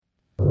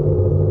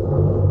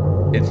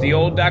It's the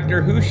old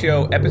Doctor Who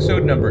show,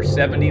 episode number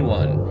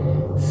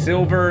 71,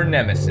 Silver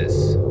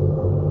Nemesis.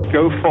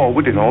 Go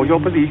forward in all your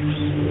beliefs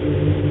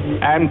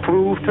and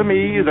prove to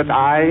me that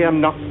I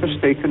am not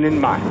mistaken in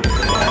mine.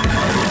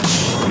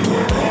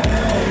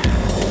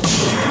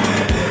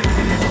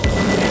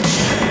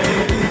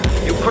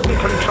 You couldn't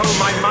control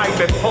my mind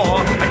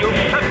before, and you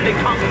certainly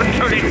can't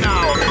control it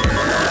now.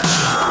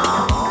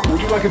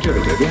 Would you like a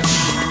jelly, Toby?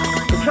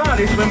 The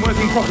TARDIS, when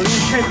working properly,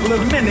 is capable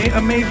of many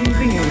amazing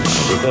things.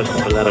 Reverse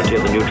the polarity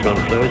of the neutron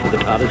flows, and the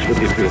TARDIS will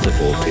be free of the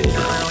force field.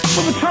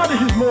 But the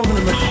TARDIS is more than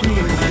a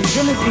machine,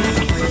 Stephen.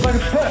 It's like a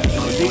person, you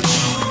see.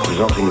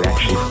 Resulting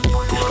reaction,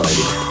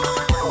 describing.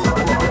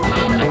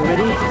 Are you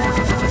ready?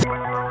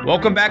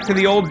 Welcome back to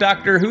the old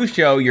Doctor Who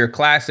show, your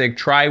classic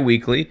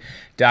tri-weekly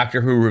Doctor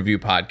Who review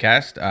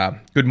podcast.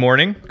 Good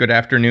morning, good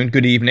afternoon,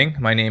 good evening.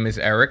 My name is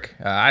Eric.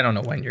 I don't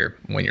know when you're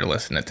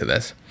listening to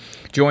this.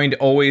 Joined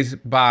always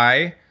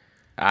by...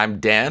 I'm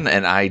Dan,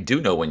 and I do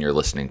know when you're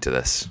listening to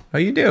this. Oh,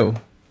 you do?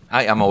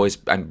 I'm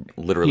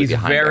literally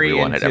behind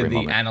everyone at every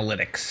moment. He's very into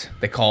the analytics.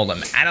 They call them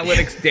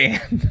Analytics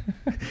Dan.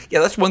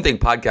 Yeah, that's one thing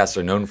podcasts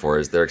are known for,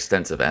 is their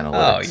extensive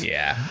analytics. Oh,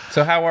 yeah.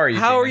 So how are you?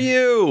 How are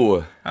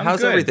you? How's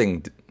good.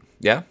 everything?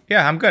 Yeah?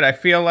 Yeah, I'm good. I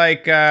feel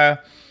like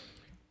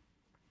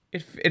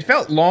it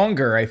felt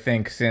longer, I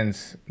think,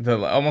 since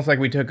almost like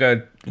we took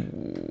a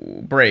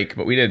break,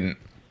 but we didn't.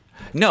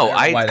 No,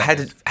 I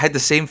had the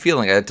same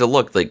feeling. I had to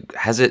look, like,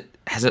 has it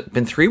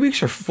been 3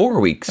 weeks or 4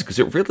 weeks? Because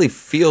it really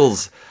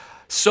feels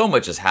so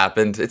much has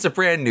happened. It's a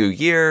brand new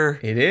year.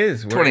 It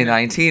is.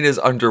 2019 is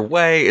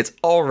underway. It's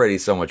already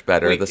so much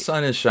better. Wait. The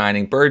sun is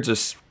shining. Birds are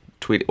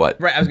tweeting.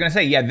 What? Right. I was going to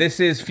say, yeah, this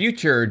is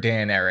future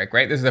Dan Eric,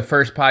 right? This is the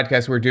first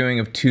podcast we're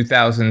doing of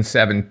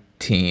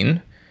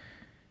 2017.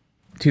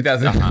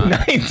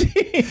 2019.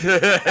 It's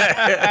a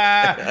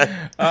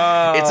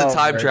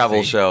time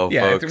travel show,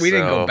 folks. We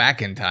didn't go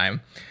back in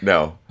time.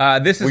 No.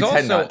 This is We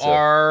tend also not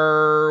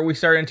to. we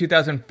started in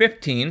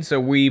 2015, so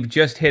we've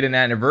just hit an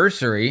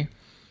anniversary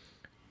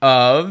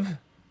of,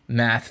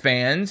 math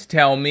fans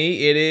tell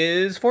me, it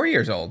is 4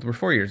 years old. We're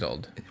 4 years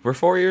old. We're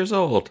 4 years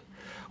old,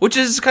 which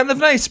is kind of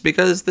nice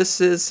because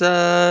this is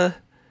a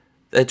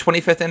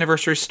 25th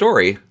anniversary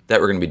story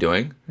that we're going to be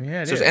doing.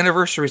 Yeah, so there's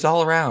anniversaries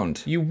all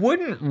around. You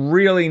wouldn't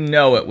really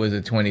know it was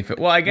a 25th.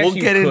 Well, I guess We'll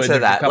you get could. into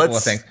There's that. a couple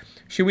of things.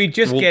 Should we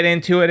just get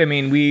into it? I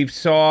mean, we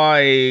saw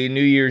a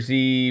New Year's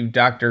Eve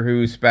Doctor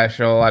Who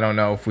special. I don't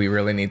know if we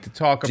really need to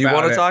talk about it. Do you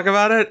want to talk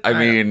about it? I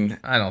mean,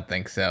 I don't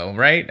think so,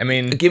 right? I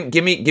mean,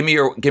 give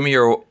me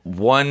your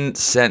one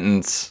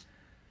sentence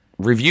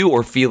review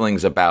or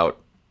feelings about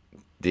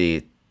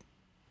the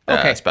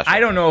special.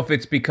 I don't know if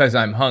it's because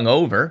I'm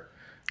hungover,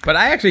 but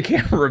I actually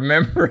can't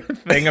remember a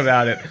thing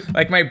about it.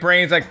 Like, my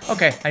brain's like,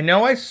 okay, I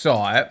know I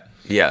saw it.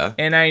 Yeah.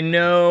 And I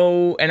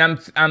know,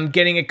 and I'm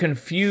getting it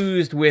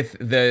confused with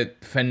the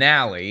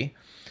finale,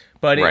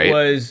 but it Right.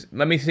 was.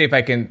 Let me see if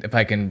I can.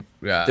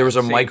 There was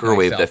a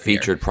microwave that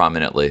featured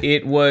prominently.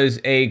 It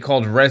was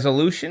called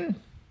Resolution.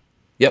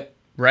 Yep.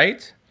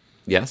 Right.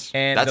 Yes.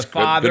 And That's the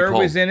father good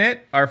was in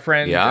it. Our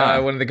friend, Yeah.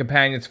 one of the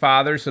companions'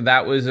 fathers. So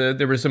that was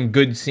there were some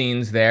good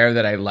scenes there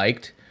that I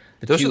liked.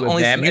 Those are the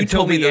only. You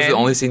told me those are the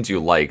only scenes you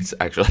liked,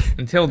 actually.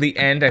 Until the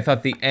end, I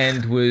thought the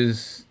end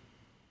was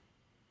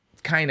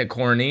kind of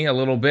corny a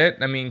little bit.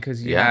 I mean,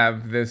 because you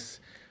have it's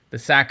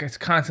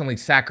constantly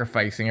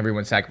sacrificing.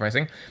 Everyone's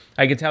sacrificing.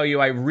 I can tell you,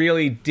 I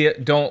really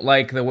don't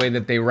like the way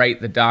that they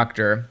write the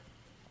Doctor,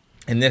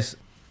 and this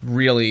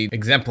really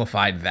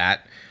exemplified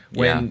that.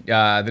 When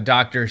the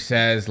Doctor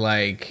says,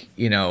 like,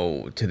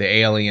 to the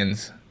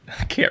aliens,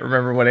 I can't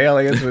remember what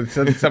aliens, with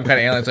some kind of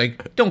aliens,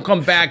 like, don't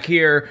come back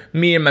here,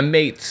 me and my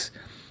mates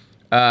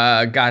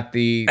got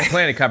the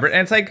planet covered.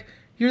 And it's like,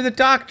 you're the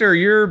Doctor,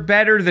 you're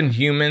better than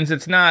humans.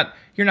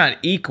 You're not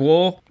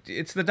equal.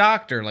 It's the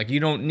Doctor. Like, you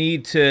don't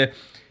need to,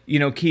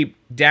 keep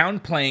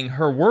downplaying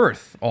her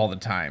worth all the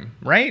time,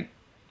 right?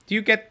 Do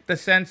you get the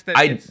sense that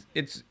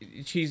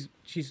she's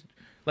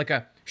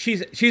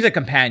a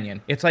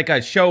companion? It's like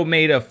a show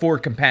made of 4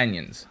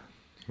 companions.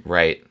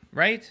 Right.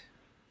 Right?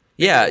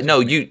 Yeah. No.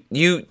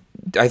 You.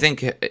 I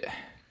think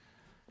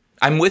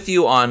I'm with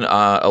you on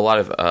a lot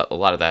of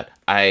that.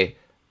 I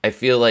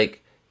feel like.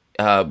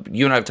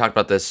 You and I have talked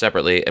about this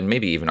separately, and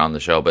maybe even on the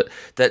show, but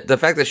that the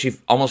fact that she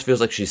almost feels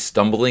like she's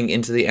stumbling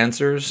into the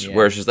answers,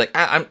 where she's like,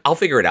 I'll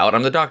figure it out.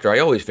 I'm the Doctor. I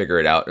always figure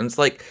it out. And it's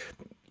like,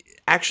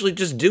 actually,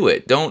 just do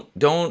it. Don't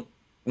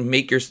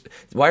make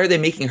why are they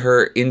making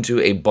her into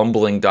a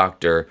bumbling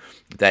Doctor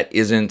that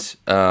isn't,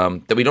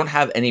 that we don't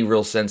have any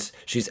real sense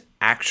she's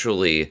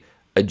actually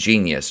a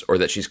genius or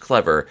that she's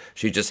clever.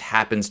 She just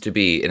happens to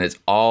be, and it's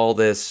all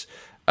this,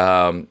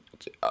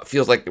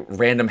 feels like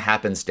random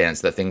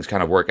happenstance that things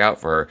kind of work out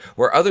for her.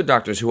 Where other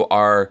Doctors who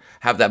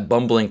have that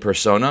bumbling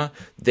persona,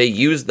 they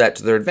use that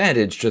to their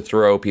advantage to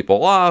throw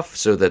people off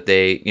so that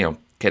they,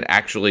 can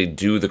actually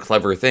do the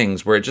clever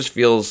things, where it just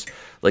feels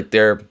like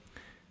they're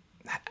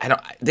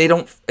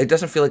It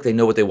doesn't feel like they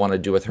know what they want to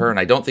do with her, and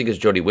I don't think it's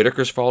Jodie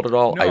Whittaker's fault at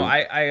all. No,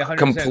 I 100%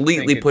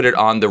 completely put it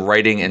on the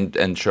writing and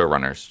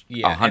showrunners.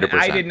 Yeah, 100%.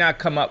 I did not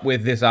come up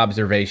with this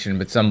observation,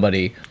 but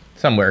somebody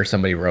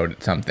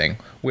wrote something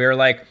where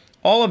like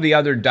all of the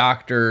other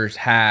doctors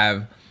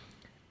have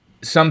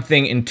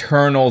something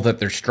internal that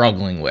they're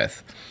struggling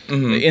with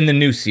in the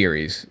new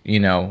series.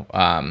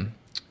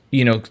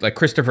 Like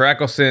Christopher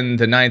Eccleston,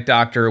 the Ninth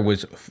Doctor,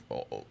 was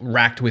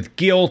racked with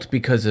guilt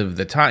because of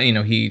the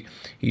time. He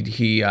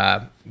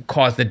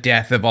caused the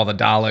death of all the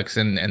Daleks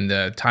and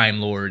the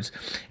Time Lords,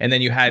 and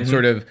then you had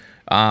sort of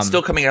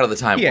still coming out of the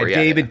Time War. Yeah,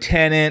 David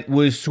Tennant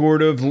was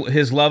sort of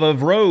his love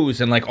of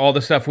Rose and like all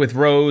the stuff with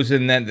Rose,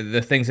 and then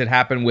the things that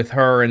happened with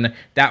her, and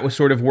that was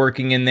sort of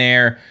working in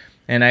there.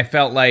 And I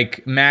felt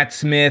like Matt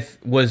Smith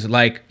was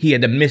like he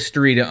had a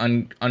mystery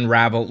to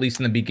unravel, at least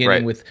in the beginning.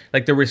 Right. With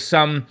like there was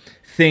some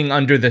thing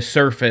under the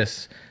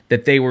surface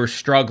that they were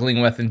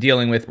struggling with and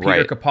dealing with.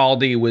 Peter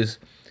Capaldi was,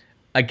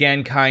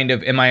 again, kind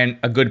of, am I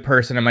a good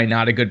person? Am I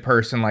not a good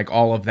person? Like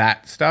all of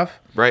that stuff.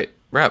 Right.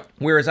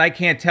 Whereas I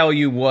can't tell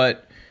you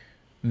what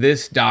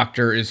this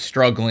doctor is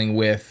struggling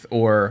with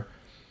or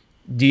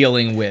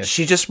dealing with.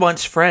 She just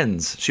wants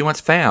friends. She wants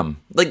fam.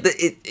 Like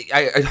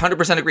I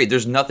 100% agree.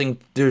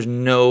 There's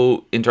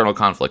no internal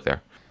conflict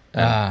there.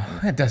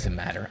 It doesn't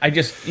matter. I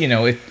just,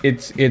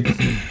 it's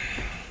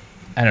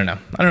I don't know.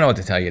 I don't know what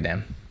to tell you,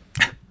 Dan.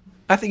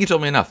 I think you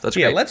told me enough. That's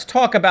great. Yeah, let's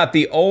talk about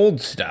the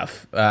old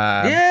stuff.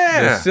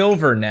 The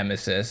Silver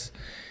Nemesis,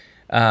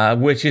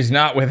 which is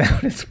not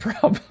without its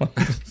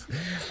problems.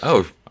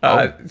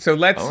 So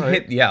let's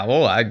hit. Yeah,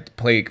 well, I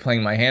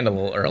playing my hand a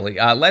little early.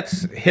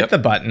 Let's hit the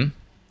button.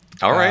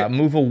 All right.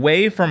 Move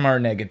away from our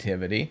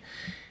negativity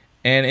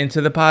and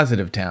into the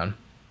positive town.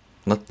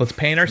 Let's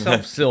paint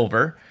ourselves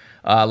silver,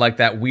 like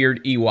that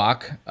weird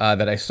Ewok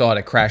that I saw at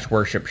a Crash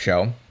Worship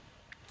show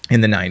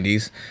in the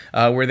 90s,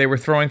 where they were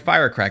throwing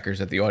firecrackers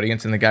at the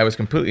audience, and the guy was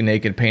completely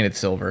naked, painted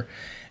silver,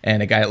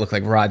 and a guy that looked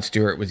like Rod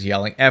Stewart was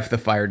yelling, "F the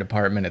fire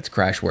department, it's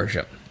Crash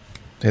Worship."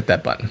 Hit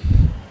that button.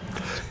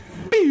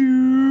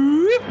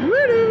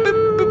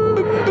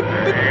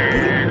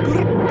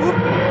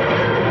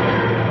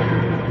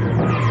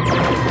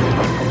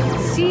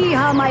 See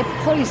how my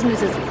poison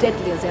is as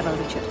deadly as ever,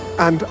 Richard.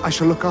 And I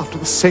shall look after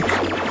the sick,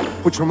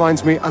 which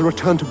reminds me, I'll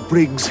return to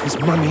Briggs his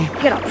money.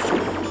 Get up.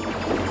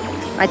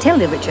 I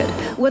tell you, Richard,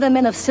 were there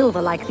men of silver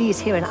like these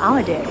here in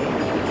our day,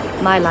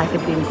 my life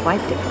had been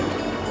quite different.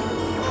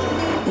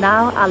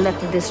 Now I'll let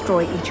them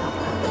destroy each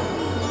other,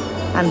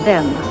 and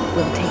then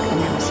we'll take the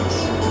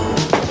Nemesis.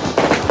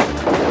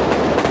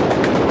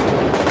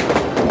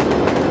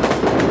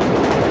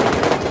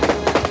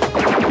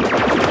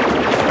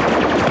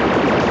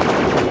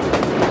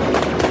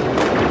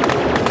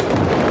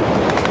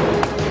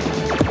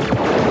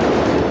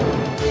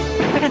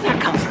 Where did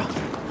that come from?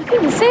 I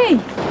couldn't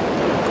see.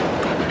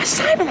 A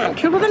Cyberman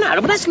killed with an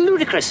arrow, but that's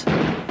ludicrous.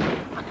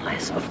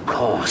 Unless, of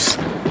course,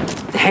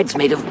 the head's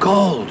made of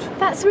gold.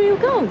 That's real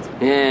gold.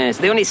 Yes,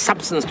 the only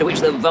substance to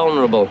which they're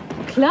vulnerable.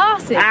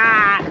 Classic.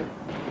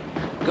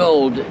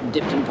 Gold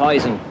dipped in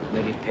poison.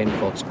 Maybe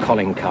Penfolds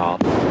calling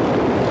card.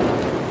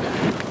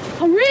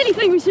 I really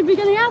think we should be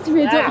getting out of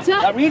here, Doctor.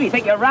 I really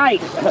think you're right.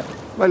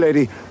 My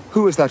lady,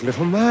 who is that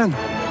little man?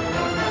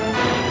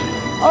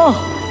 Oh,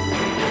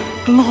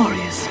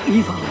 glorious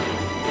evil.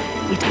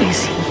 It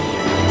is he.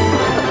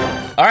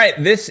 All right,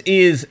 this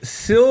is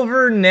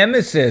Silver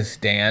Nemesis,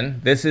 Dan.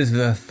 This is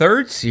the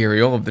third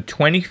serial of the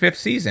 25th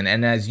season.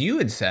 And as you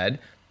had said,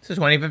 it's the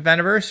 25th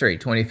anniversary,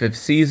 25th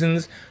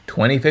seasons,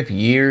 25th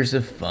years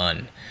of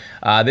fun.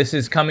 This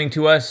is coming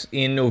to us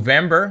in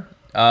November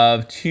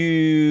of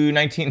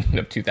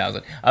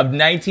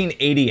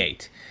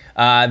 1988.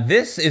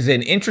 This is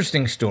an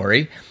interesting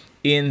story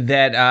in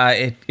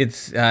that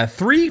it's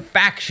three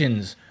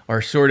factions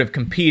are sort of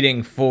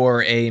competing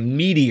for a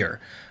meteor.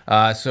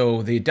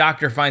 So the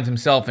Doctor finds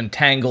himself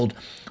entangled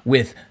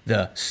with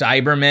the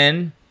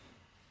Cybermen,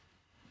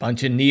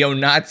 bunch of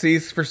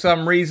neo-Nazis for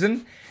some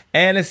reason,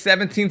 and a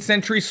 17th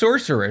century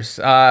sorceress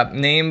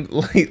named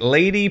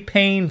Lady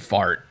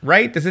Painfart,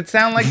 right? Does it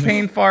sound like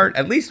Painfart?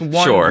 At least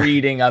one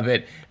reading of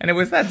it, and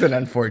that's an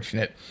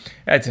unfortunate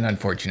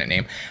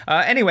name.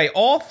 Anyway,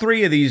 all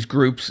three of these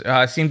groups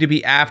seem to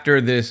be after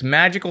this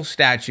magical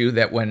statue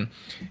that when,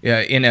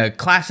 in a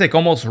classic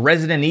almost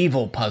Resident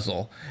Evil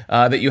puzzle,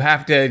 that you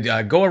have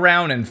to go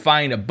around and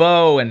find a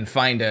bow and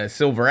find a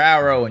silver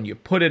arrow, and you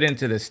put it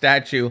into the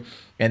statue,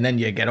 and then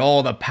you get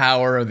all the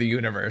power of the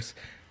universe.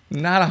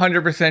 Not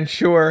 100%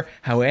 sure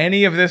how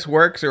any of this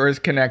works or is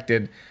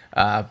connected,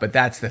 but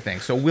that's the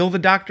thing. So will the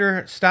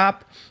Doctor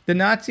stop the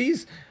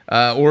Nazis,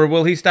 or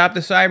will he stop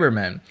the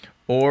Cybermen?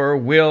 Or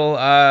will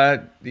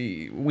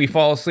we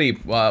fall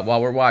asleep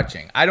while we're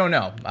watching? I don't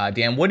know.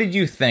 Dan, what did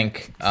you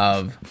think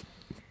of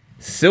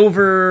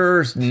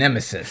Silver's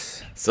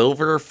Nemesis?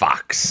 Silver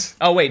Fox.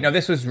 Oh, wait. No,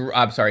 this was,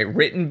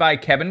 written by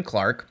Kevin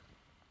Clark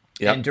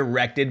and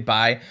directed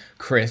by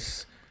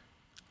Chris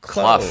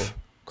Clough.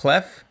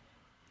 Clough.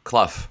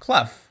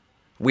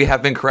 We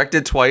have been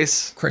corrected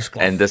twice. Chris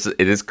Clough. And it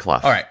is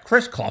Clough. All right,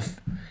 Chris Clough.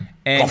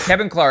 And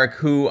Kevin Clark,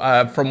 who,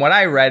 from what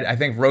I read, I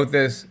think wrote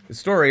this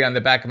story on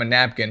the back of a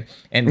napkin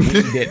and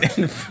read it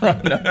in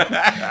front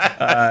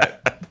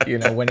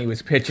of, when he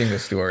was pitching the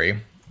story.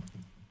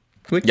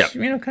 Which,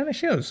 kind of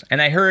shows.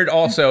 And I heard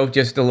also,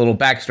 just a little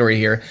backstory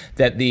here,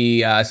 that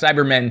the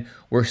Cybermen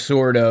were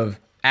sort of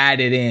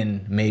added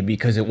in, maybe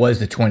because it was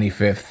the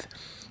 25th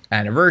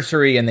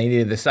anniversary and they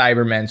needed the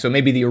Cybermen. So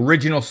maybe the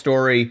original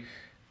story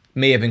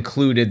may have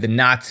included the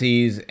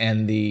Nazis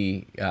and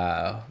the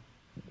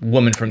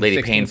woman from the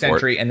 16th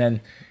century. And then,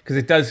 because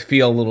it does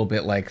feel a little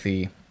bit like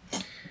the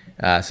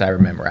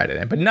Cybermen were added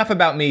in. But enough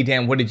about me,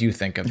 Dan. What did you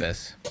think of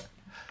this?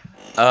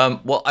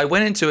 Well, I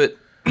went into it...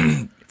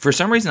 For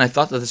some reason, I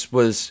thought that this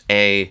was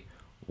a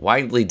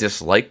widely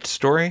disliked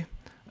story,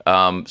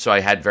 so I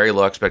had very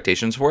low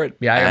expectations for it.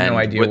 Yeah, I have no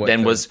idea.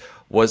 Then was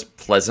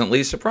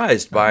pleasantly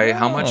surprised by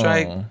how much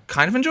I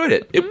kind of enjoyed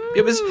it.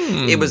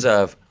 It was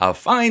a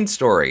fine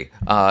story.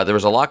 There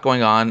was a lot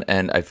going on,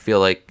 and I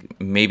feel like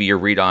maybe your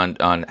read on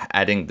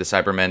adding the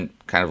Cybermen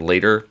kind of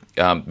later,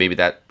 maybe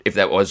that if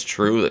that was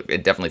true,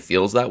 it definitely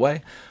feels that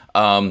way.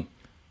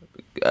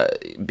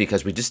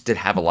 Because we just did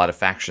have a lot of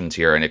factions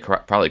here, and it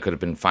probably could have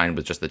been fine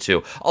with just the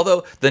two.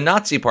 Although the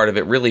Nazi part of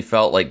it really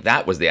felt like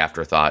that was the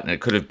afterthought, and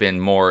it could have been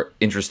more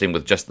interesting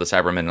with just the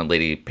Cybermen and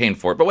Lady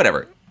Painfort. But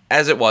whatever,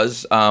 as it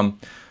was,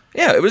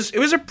 it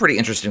was a pretty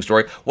interesting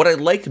story. What I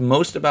liked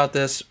most about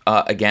this,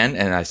 again,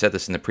 and I said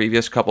this in the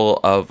previous couple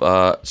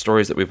of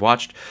stories that we've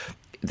watched,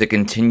 the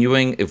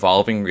continuing,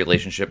 evolving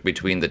relationship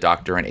between the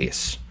Doctor and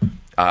Ace.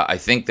 I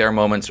think there are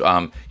moments,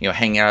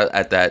 hanging out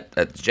at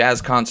the jazz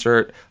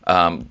concert,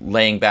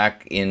 laying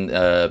back in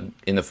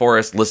the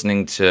forest,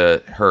 listening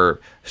to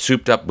her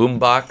souped-up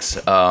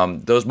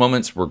boombox. Those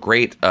moments were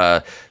great.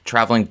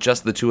 Traveling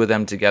just the two of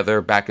them together,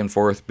 back and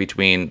forth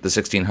between the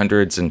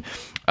 1600s and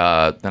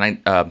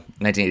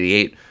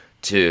 1988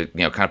 to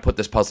kind of put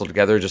this puzzle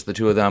together, just the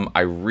two of them.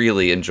 I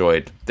really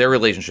enjoyed their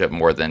relationship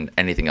more than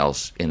anything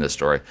else in the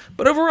story.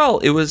 But overall,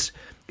 it was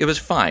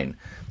fine.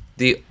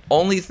 The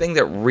only thing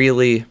that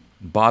really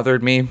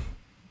bothered me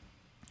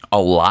a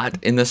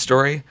lot in this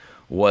story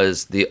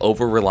was the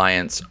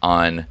over-reliance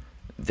on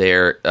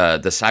their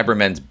the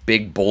Cybermen's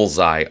big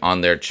bullseye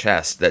on their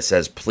chest that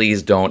says,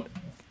 "Please don't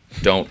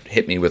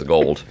hit me with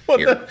gold."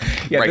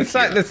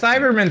 The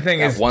Cybermen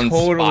thing is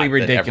totally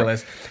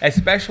ridiculous,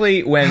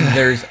 especially when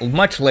there's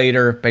much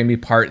later, maybe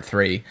part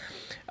 3,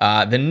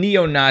 the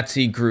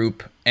neo-Nazi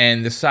group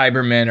and the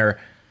Cybermen are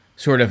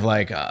sort of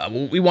like,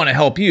 we want to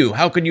help you.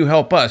 How can you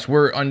help us?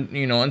 We're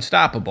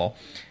unstoppable.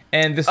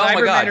 And the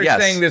Cybermen are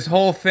saying this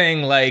whole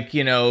thing like,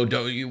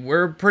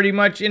 we're pretty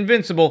much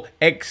invincible,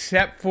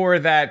 except for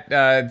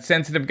that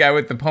sensitive guy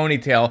with the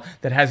ponytail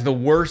that has the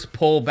worst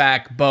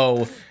pullback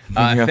bow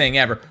thing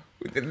ever.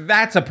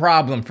 That's a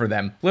problem for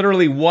them.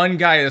 Literally one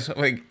guy is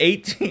like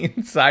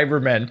 18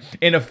 Cybermen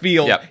in a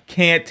field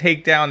can't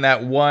take down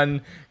that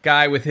one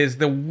guy with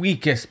the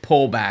weakest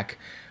pullback.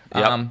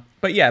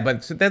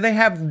 But so they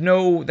have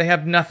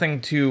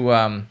nothing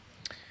to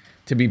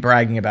be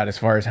bragging about as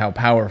far as how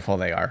powerful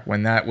they are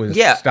when that was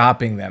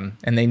stopping them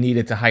and they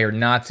needed to hire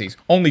Nazis.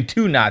 Only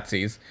 2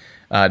 Nazis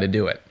to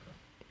do it.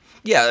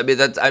 Yeah, I mean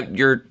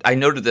I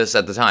noted this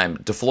at the time.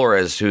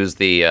 DeFlores, who's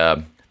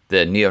the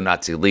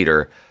neo-Nazi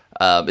leader,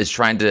 is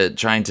trying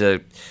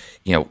to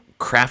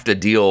craft a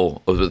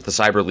deal with the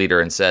cyber leader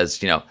and says,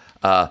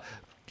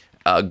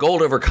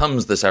 gold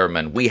overcomes the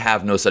Cybermen. We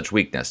have no such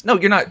weakness. No,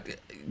 you're not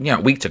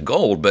weak to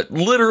gold, but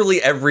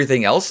literally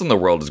everything else in the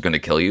world is going to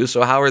kill you.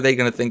 So how are they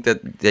going to think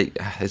that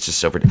it's just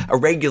so a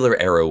regular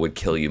arrow would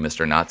kill you,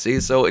 Mr. Nazi?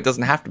 So it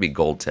doesn't have to be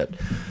gold tipped.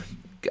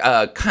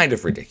 Kind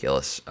of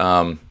ridiculous.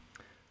 Again,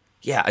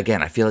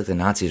 I feel like the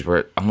Nazis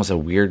were almost a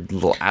weird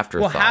little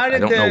afterthought. I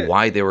don't know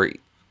why they were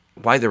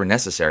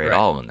necessary at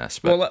all in this.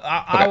 But, well,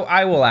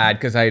 I will add,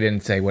 because I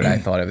didn't say what I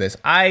thought of this.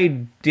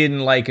 I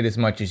didn't like it as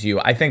much as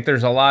you. I think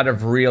there's a lot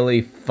of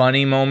really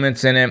funny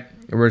moments in it.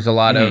 There was a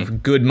lot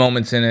of good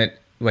moments in it.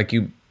 Like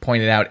you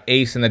pointed out,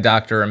 Ace and the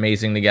Doctor are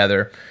amazing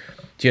together.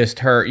 Just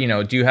her,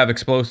 do you have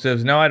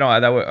explosives? No, I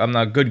don't. I'm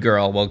not a good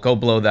girl. Well, go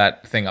blow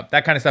that thing up.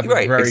 That kind of stuff is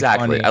very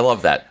funny. I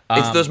love that.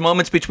 It's those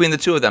moments between the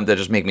two of them that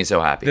just make me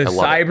so happy. The I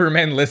love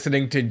Cybermen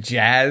listening to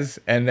jazz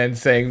and then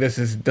saying this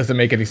doesn't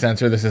make any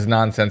sense or this is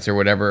nonsense or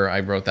whatever.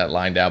 I wrote that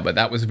line down, but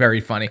that was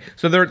very funny.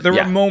 So there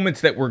were moments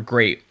that were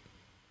great.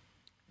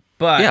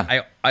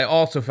 But I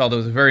also felt it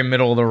was very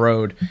middle of the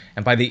road.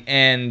 And by the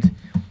end,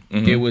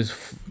 it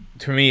was...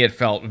 To me, it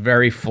felt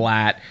very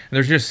flat. And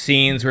there's just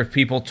scenes with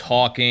people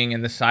talking,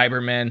 and the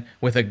Cyberman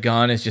with a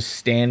gun is just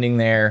standing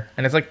there.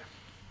 And it's like,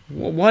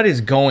 what is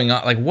going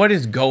on? Like, what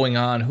is going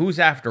on? Who's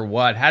after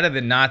what? How did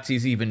the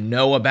Nazis even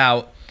know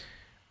about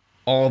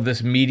all of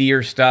this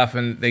meteor stuff?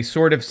 And they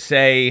sort of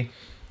say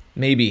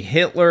maybe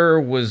Hitler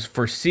was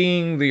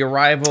foreseeing the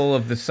arrival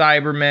of the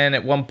Cybermen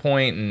at one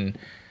point. And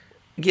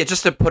yeah,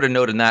 just to put a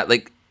note in that,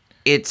 like,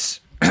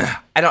 it's...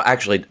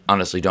 I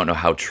honestly don't know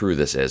how true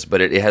this is,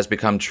 but it has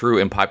become true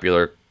in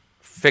popular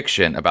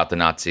fiction about the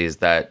Nazis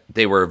that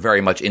they were very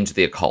much into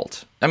the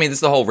occult. I mean, it's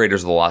the whole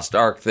Raiders of the Lost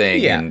Ark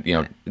thing,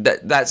 and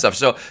that stuff.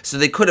 So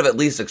they could have at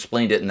least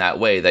explained it in that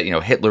way, that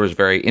Hitler was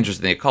very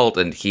interested in the occult,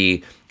 and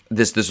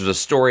this was a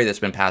story that's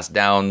been passed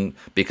down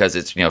because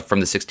it's from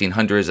the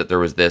 1600s, that there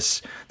was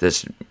this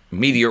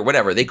meteor,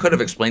 whatever. They could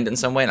have explained it in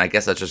some way, and I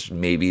guess that's just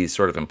maybe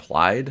sort of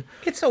implied.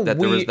 It's a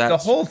weird. The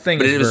whole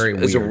thing is very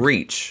weird. It's a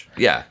reach,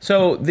 yeah.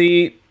 So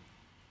to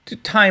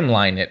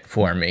timeline it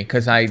for me,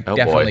 because I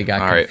definitely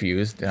got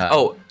confused.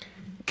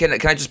 Can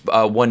I just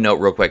one note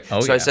real quick?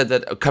 I said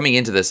that coming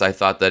into this, I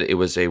thought that it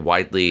was a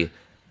widely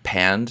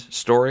panned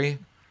story,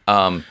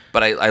 but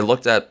I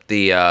looked at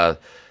the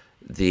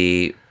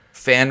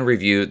fan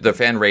review, the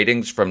fan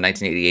ratings from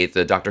 1988,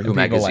 the Doctor Who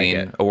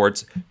magazine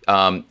awards.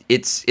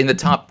 It's in the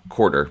top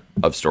quarter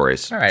of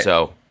stories. All right.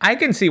 So I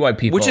can see why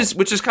people, which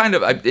is kind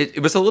of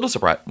it was a little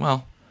surprise.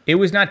 Well, it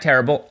was not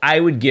terrible. I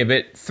would give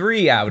it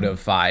 3 out of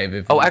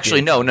 5.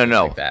 Actually, no.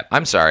 Like that.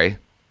 I'm sorry.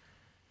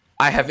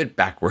 I have it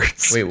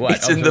backwards. Wait, what?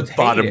 It's in the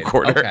bottom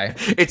quarter. Okay.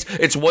 It's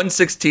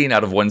 116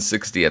 out of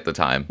 160 at the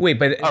time. Wait,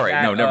 but all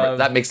right, never.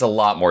 That makes a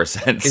lot more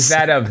sense. Is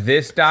that of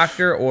this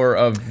Doctor or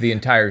of the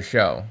entire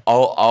show?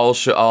 All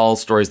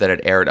stories that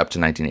had aired up to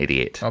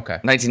 1988. Okay.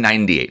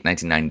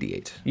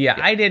 1998. Yeah,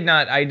 I did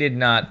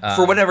not.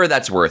 For whatever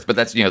that's worth, but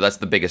that's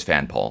the biggest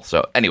fan poll.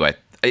 So anyway.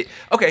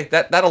 Okay,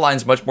 that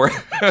aligns much more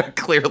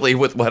clearly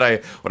with what I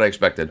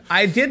expected.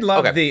 I did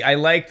love I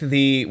liked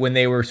when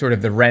they were sort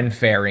of the Ren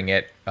fairing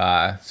it.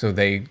 So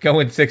they go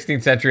in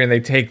 16th century and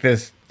they take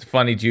this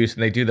funny juice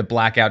and they do the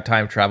blackout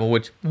time travel,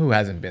 which who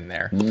hasn't been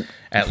there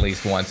at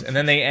least once? And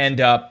then they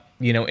end up,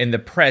 in the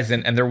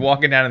present, and they're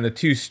walking down and the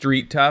 2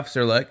 street toughs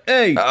are like,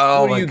 "Hey, what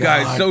are you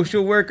guys,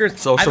 social workers?"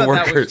 I thought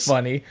that was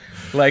funny.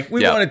 Like,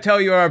 we want to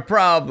tell you our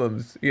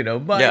problems.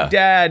 My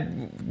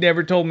dad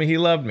never told me he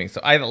loved me.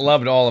 So I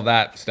loved all of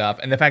that stuff.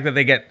 And the fact that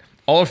they get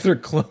all of their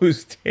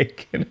clothes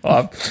taken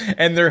off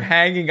and they're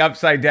hanging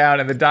upside down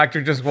and the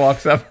Doctor just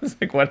walks up and is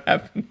like, "What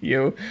happened to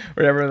you?"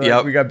 Whatever.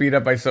 Like, we got beat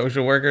up by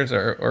social workers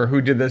or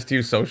who did this to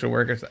you, social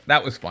workers.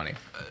 That was funny.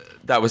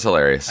 That was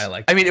hilarious. I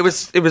liked it. I mean, it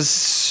was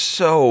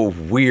so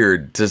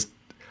weird to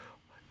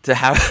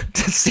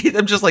see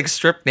them just like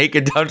stripped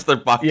naked down to their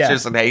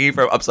boxers and hanging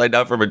from upside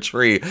down from a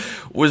tree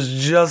was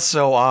just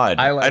so odd.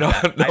 I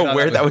don't know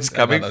where that was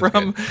coming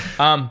from.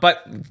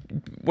 But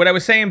what I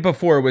was saying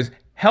before was,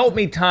 help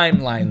me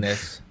timeline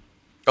this.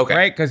 Okay.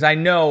 Right? Because I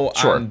know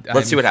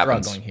Let's see what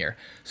happens here.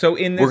 So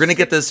in this,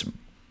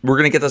 we're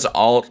gonna get this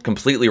all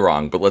completely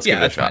wrong, but let's give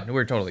it a shot. Fine.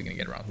 We're totally gonna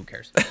get it wrong. Who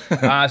cares?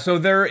 So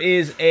there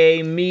is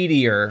a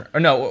meteor.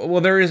 Or no,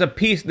 well, there is a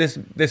piece.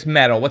 This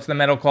metal. What's the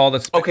metal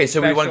called? Okay, so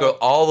we want to go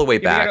all the way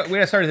back. We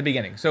gotta start at the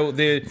beginning. So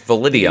the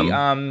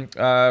Validium,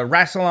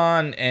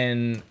 Rassilon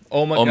and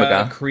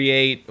Omega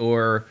create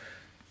or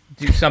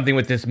do something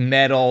with this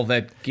metal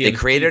that gives. They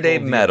created a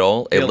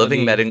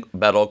living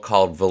metal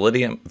called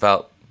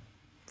Validium.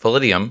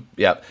 Validium.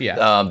 Yep.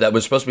 Yeah. That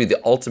was supposed to be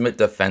the ultimate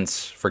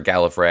defense for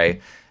Gallifrey.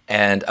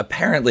 And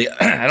apparently,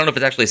 I don't know if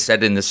it's actually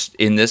said in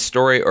this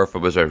story or if it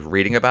was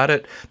reading about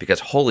it,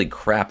 because holy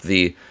crap,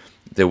 the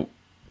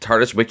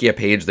TARDIS Wikia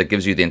page that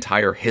gives you the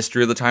entire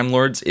history of the Time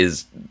Lords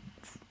it's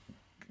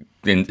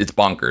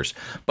bonkers.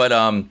 But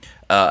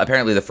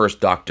apparently the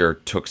first Doctor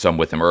took some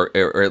with him, or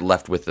it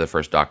left with the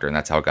first Doctor, and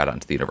that's how it got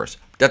onto the universe.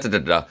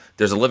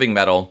 There's a living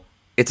metal.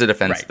 It's a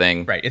defense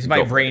thing. Right. It's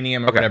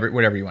vibranium or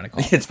whatever you want to call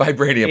it. It's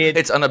vibranium.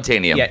 It's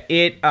unobtainium. Yeah.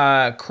 It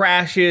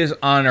crashes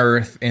on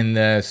Earth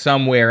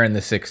somewhere in the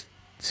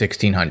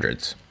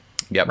 1600s.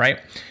 Yep. Right.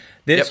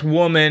 This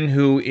woman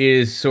who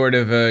is sort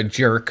of a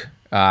jerk,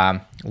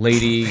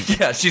 lady.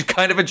 Yeah, she's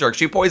kind of a jerk.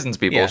 She poisons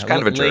people. Yeah, she's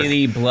kind of a jerk.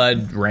 Lady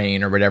Blood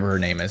Rain or whatever her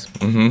name is.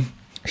 Mm-hmm.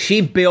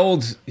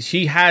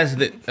 She has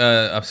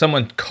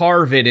someone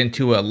carve it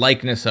into a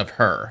likeness of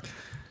her.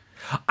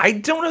 I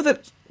don't know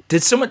that.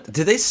 Did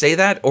they say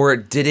that, or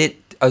did it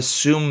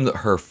assume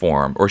her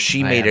form, or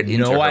she made it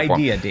into her form? No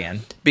idea,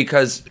 Dan.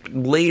 Because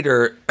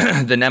later,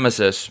 the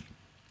Nemesis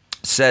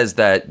says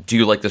that, "Do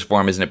you like this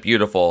form? Isn't it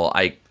beautiful?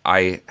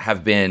 I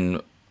have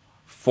been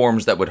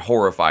forms that would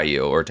horrify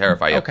you or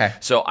terrify you." Okay.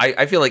 So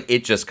I feel like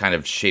it just kind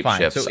of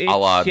shapeshifts, so it a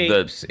la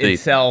shapes the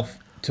itself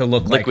to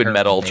look like liquid her,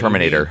 metal maybe.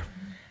 Terminator.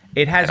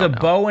 It has a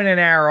bow and an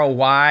arrow.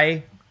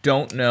 Why?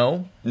 Don't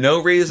know.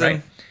 No reason.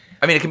 Right?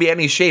 I mean, it can be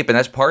any shape, and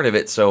that's part of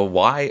it. So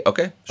why?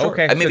 Okay, sure.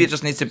 Okay, maybe it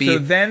just needs to be. So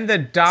then the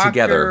Doctor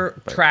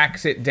together,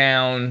 tracks it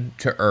down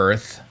to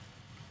Earth,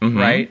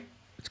 right?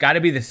 It's got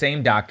to be the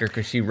same Doctor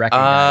because she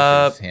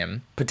recognizes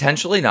him.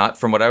 Potentially not,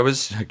 from what I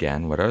was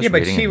reading.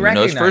 But she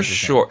recognizes knows for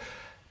sure.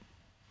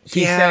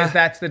 She says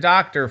that's the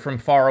Doctor from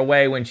far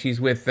away when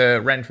she's with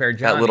Ren Fair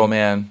Johnny. That little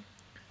man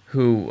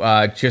who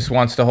just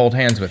wants to hold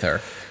hands with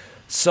her.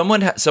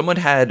 Someone had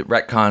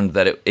retconned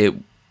that it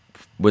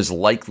was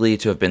likely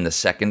to have been the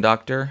second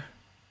Doctor.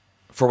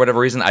 For whatever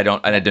reason, I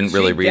didn't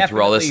really read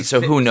through all this,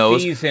 so who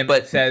knows?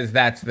 But says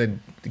that's the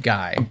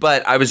guy.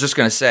 But I was just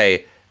going to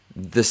say,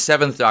 the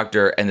 7th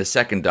Doctor and the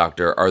 2nd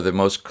Doctor are the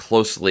most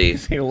closely.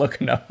 They look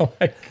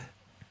alike.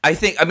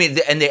 I mean,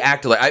 and they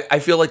act like I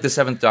feel like the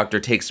Seventh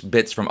Doctor takes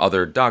bits from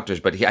other Doctors,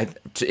 but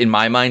in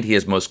my mind, he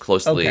is most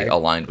closely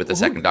aligned with the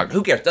Second Doctor.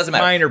 Who cares? Doesn't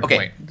matter. Minor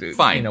okay, point.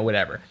 Fine. You know,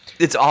 whatever.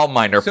 It's all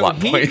minor plot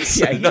points.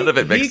 None of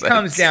it makes sense. He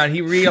comes down.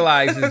 He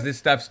realizes this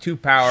stuff's too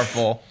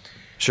powerful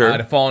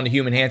to fall into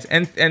human hands.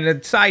 And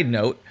a side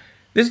note,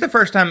 this is the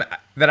first time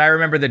that I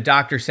remember the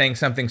Doctor saying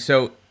something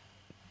so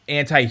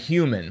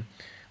anti-human,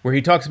 where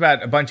he talks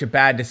about a bunch of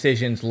bad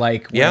decisions,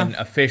 like when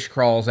a fish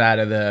crawls out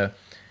of the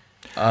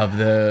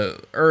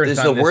Earth.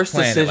 It's the worst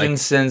decision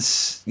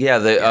since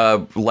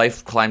the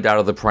life climbed out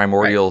of the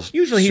primordial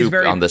Usually soup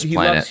on this he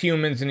planet. Loves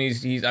humans, and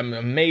he's I'm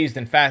amazed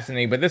and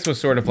fascinated. But this was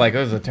sort of like,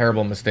 this is a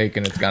terrible mistake,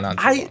 and it's gone on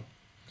too long.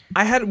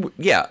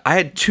 I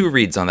had two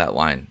reads on that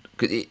line.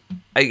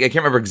 I can't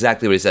remember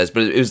exactly what he says,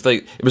 but it was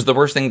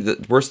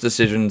the worst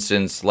decision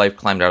since life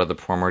climbed out of the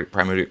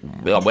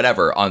primordial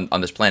whatever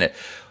on this planet.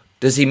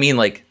 Does he mean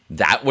like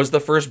that was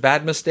the first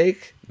bad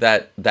mistake,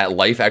 that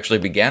life actually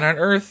began on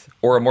Earth?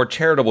 Or a more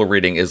charitable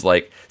reading is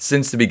like,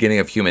 since the beginning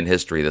of human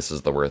history, this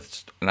is the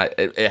worst. And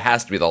it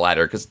has to be the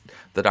latter, because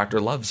the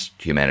Doctor loves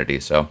humanity.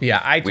 So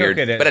I took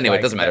it as, but anyway, like,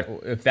 it doesn't matter.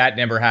 If that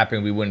never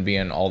happened, we wouldn't be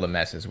in all the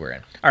messes we're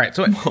in. All right,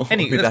 so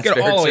anyway, let's that's get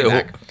all the way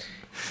fair, back.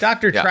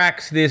 Doctor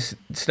tracks this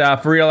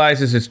stuff,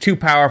 realizes it's too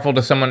powerful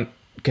to someone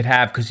could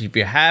have, because if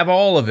you have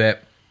all of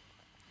it,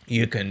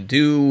 you can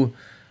do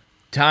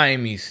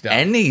timey stuff.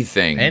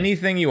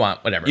 Anything you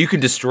want, whatever. You can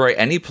destroy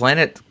any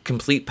planet,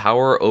 complete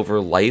power over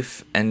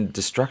life and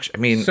destruction. I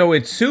mean, so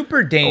it's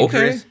super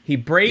dangerous. Okay. He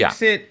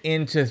breaks it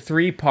into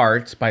 3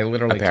 parts by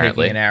literally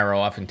taking an arrow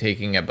off and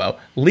taking a bow.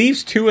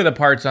 Leaves 2 of the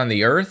parts on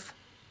the Earth.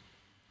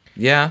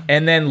 Yeah.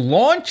 And then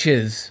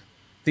launches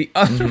the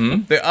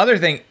other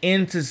thing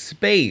into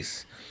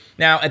space.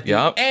 Now, at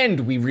the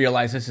end, we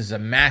realize this is a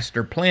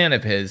master plan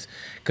of his,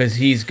 because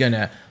he's going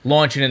to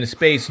launch it into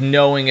space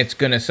knowing it's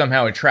going to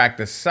somehow attract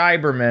the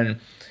Cybermen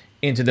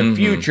into the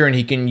future, and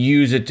he can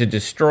use it to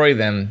destroy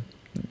them.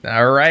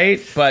 All right?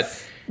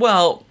 But,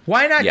 well,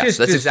 why not that's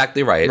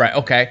exactly right. Right,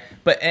 okay.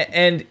 But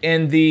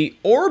and the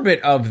orbit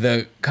of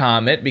the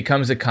comet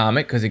becomes a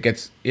comet because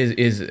it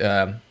is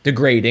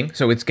degrading,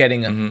 so it's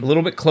getting a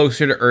little bit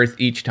closer to Earth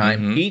each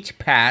time. Each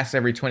pass,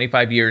 every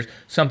 25 years,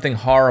 something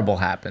horrible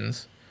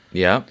happens.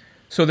 Yeah.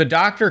 So the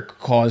Doctor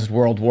caused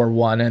World War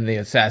I and the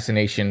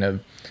assassination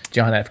of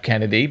John F.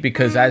 Kennedy,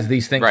 because as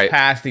these things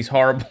pass, these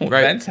horrible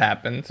events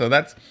happen. So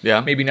that's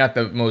maybe not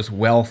the most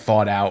well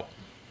thought out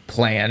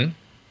plan,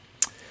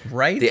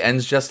 right? The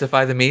ends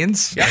justify the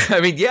means. Yeah.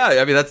 I mean,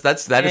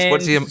 that is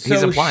what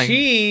he's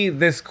implying.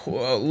 This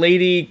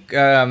lady,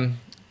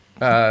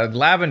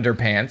 Lavender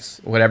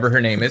Pants, whatever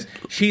her name is,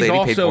 she's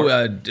also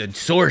a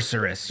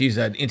sorceress. She's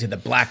into the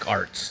black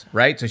arts,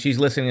 right? So she's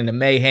listening to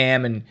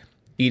mayhem and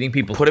eating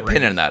people's Put a brains.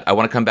 pin in that. I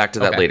want to come back to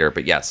that later,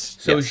 but yes.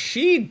 So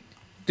she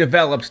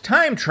develops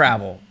time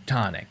travel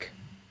tonic.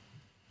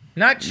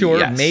 Not sure.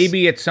 Yes.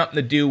 Maybe it's something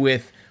to do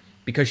with,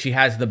 because she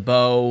has the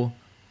bow.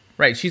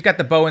 Right, she's got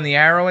the bow and the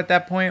arrow at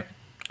that point.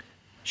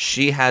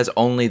 She has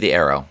only the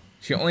arrow.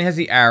 She only has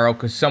the arrow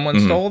because someone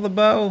stole the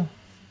bow?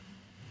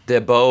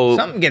 The bow.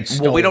 Something gets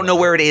stolen. Well, we don't know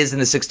where it is in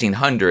the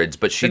 1600s,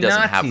 but she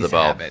doesn't have the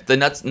bow. Have it. The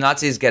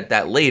Nazis get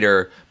that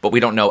later, but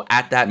we don't know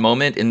at that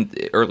moment in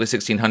the early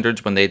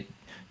 1600s when they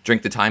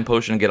drink the time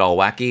potion and get all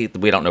wacky.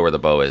 We don't know where the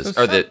bow is.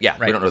 We don't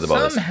know where the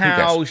bow is.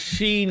 Somehow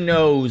she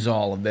knows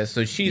all of this.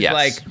 So she's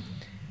like,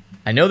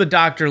 I know the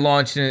Doctor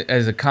launched it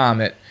as a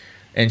comet,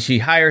 and she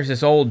hires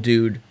this old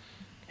dude.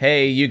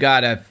 Hey, you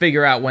got to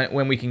figure out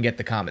when we can get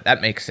the comet.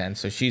 That makes sense.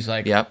 So she's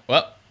like,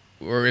 well,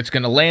 it's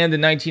going to land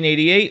in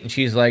 1988. And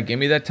she's like, give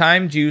me that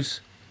time juice.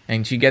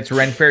 And she gets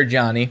Ren Fair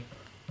Johnny.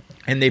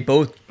 And they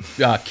both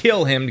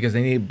kill him because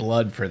they need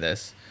blood for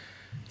this.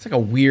 It's like a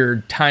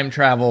weird time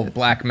travel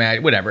black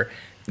magic, whatever.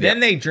 Then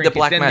they drink it.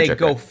 Then magic, they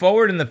go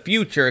forward in the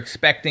future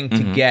expecting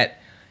to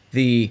get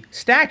the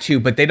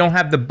statue, but they don't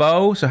have the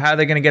bow. So how are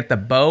they going to get the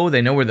bow?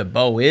 They know where the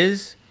bow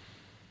is.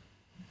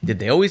 Did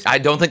they always? I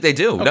don't think they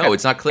do. Okay. No,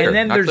 it's not clear. And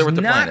then not there's clear what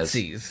the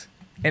Nazis. Plan is.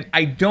 And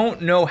I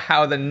don't know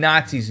how the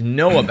Nazis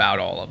know about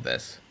all of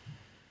this.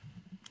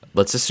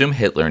 Let's assume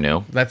Hitler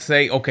knew. Let's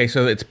say, okay,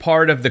 so it's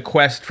part of the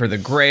quest for the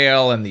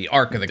Grail and the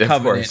Ark of the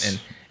Covenant.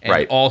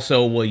 And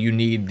also, well, you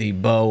need the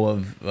bow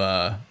of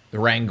the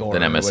Rangor, the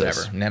Nemesis. Or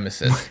whatever.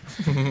 Nemesis.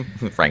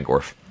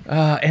 Rangor.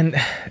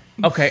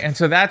 And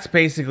so that's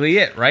basically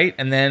it, right?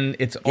 And then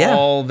it's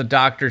all the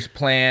Doctor's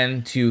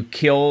plan to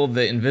kill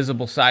the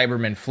invisible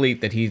Cybermen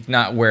fleet that he's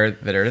not aware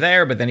that are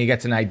there, but then he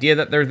gets an idea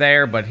that they're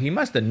there, but he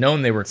must have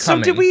known they were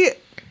coming. So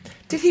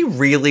did he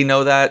really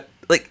know that?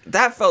 Like,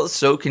 that felt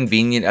so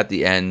convenient at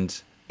the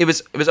end. It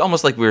was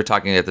almost like we were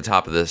talking at the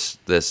top of this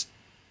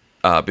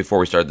before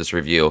we started this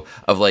review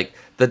of, like,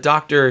 the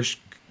Doctor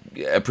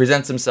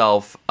presents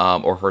himself,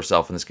 or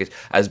herself in this case,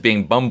 as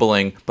being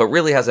bumbling, but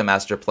really has a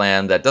master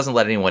plan that doesn't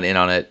let anyone in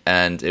on it,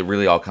 and it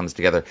really all comes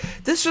together.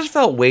 This just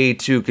felt way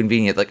too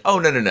convenient. Like, oh,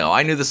 no.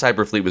 I knew the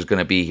Cyber Fleet was going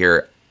to be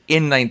here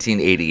in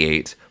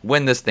 1988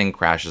 when this thing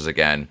crashes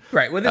again.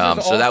 Right. Well, this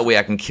is so that way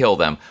I can kill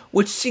them,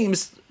 which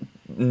seems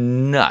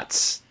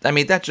nuts. I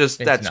mean, that's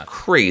nuts.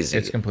 Crazy.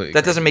 It's completely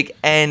that doesn't make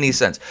any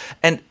sense.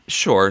 And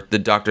sure, the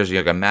doctor's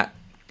like a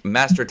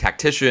master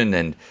tactician,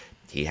 and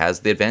he has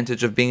the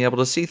advantage of being able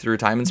to see through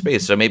time and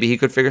space. So maybe he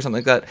could figure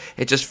something like that.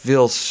 It just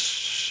feels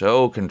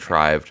so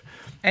contrived.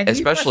 And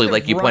especially,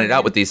 like you pointed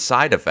out, with these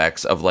side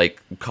effects of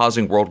like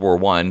causing World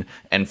War I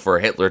and for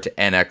Hitler to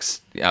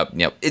annex,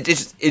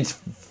 it's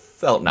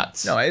felt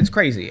nuts. No, it's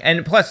crazy.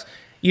 And plus,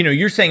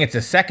 you're saying it's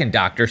a second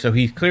Doctor, so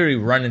he's clearly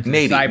run into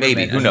the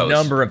Cybermen a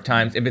number of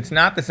times. If it's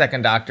not the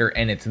second Doctor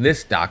and it's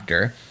this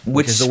Doctor,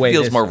 which is the way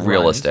feels more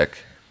realistic.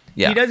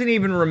 Yeah, he doesn't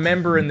even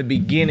remember in the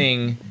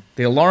beginning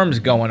the alarm's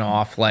going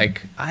off.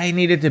 Like, I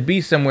needed to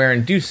be somewhere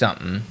and do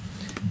something.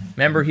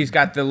 Remember, he's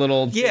got the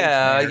little...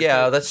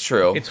 Yeah, that's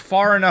true. It's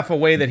far enough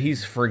away that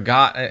he's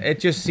forgotten. It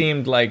just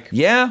seemed like...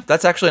 Yeah,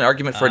 that's actually an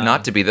argument for it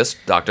not to be this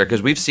Doctor,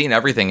 because we've seen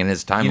everything in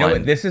his timeline. You know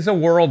what? This is a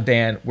world,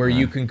 Dan, where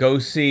you can go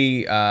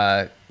see,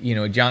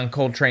 John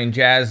Coltrane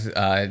jazz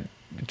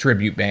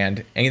tribute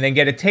band, and then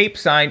get a tape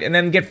signed, and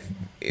then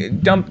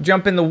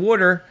jump in the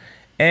water,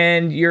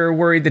 and you're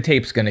worried the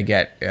tape's going to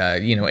get...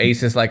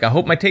 Ace is like, I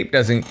hope my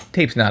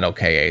tape's not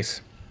okay,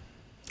 Ace.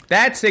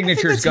 That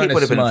signature's going to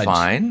smudge. Would have been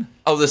fine.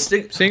 Oh, the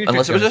signature,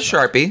 unless it was a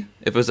Sharpie.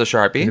 If it was a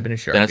Sharpie,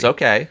 then it's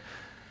okay.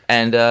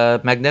 And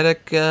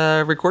magnetic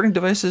recording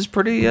device is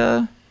pretty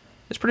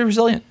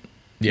resilient.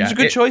 Yeah, it's a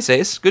good choice,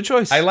 Ace. Good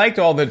choice. I liked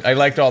all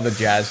the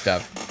jazz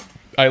stuff.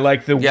 I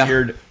like the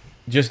weird,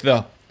 just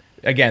the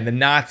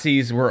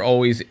Nazis are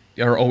always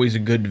a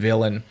good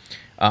villain.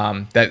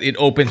 That it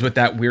opens with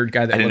that weird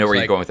guy that I didn't know where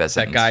you're going with that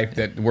sentence. That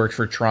guy that works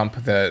for Trump.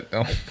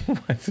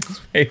 What's his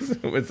face?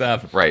 It was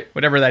right.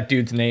 Whatever that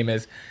dude's name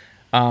is.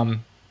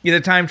 The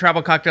time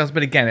travel cocktails,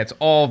 but again, it's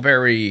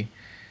very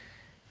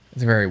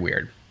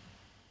weird.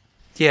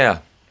 Yeah.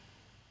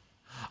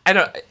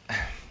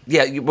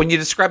 When you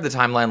describe the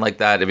timeline like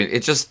that, I mean,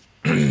 it just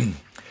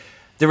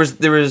there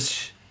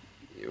was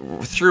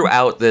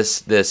throughout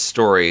this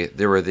story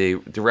there were the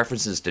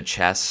references to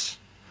chess.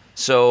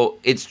 So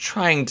it's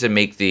trying to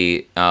make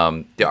the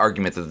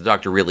argument that the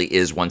Doctor really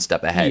is one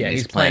step ahead, and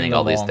he's planning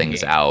all these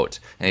things out,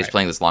 and he's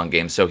playing this long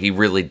game. So he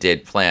really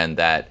did plan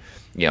that,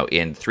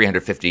 in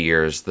 350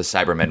 years, the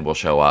Cybermen will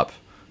show up,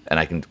 and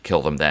I can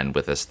kill them then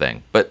with this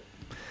thing. But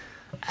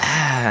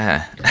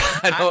I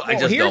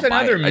just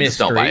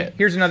don't buy it.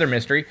 Here's another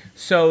mystery.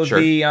 So sure.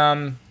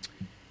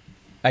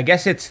 I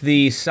guess it's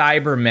the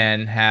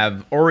Cybermen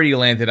have already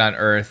landed on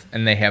Earth,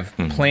 and they have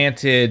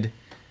planted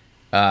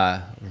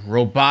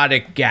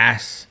robotic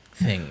gas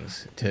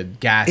things to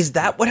gas. Is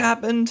that what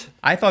happened?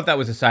 I thought that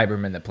was a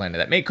Cyberman that planted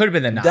that. It could have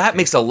been the Nazis. That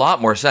makes a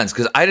lot more sense,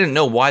 because I didn't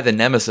know why the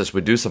Nemesis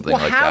would do something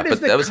like that. How does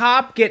the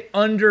cop get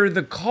under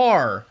the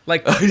car?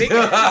 Like,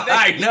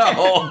 I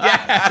know.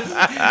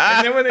 Gas.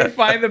 And then when they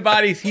find the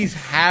bodies, he's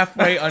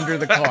halfway under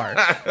the car.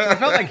 So I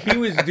felt like he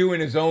was doing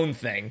his own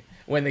thing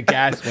when the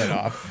gas went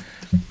off.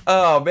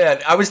 Oh man,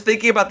 I was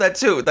thinking about that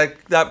too.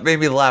 That made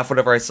me laugh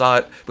whenever I saw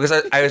it, because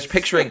I was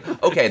picturing,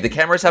 okay, the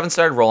cameras haven't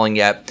started rolling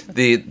yet.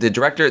 The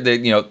director,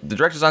 the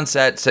director's on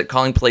set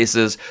calling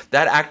places.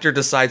 That actor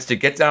decides to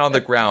get down on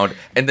the ground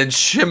and then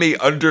shimmy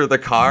under the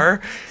car,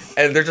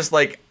 and they're just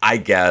like, I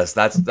guess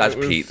that's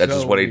Pete. That's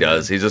just what he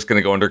does. He's just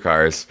gonna go under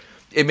cars.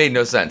 It made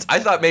no sense. I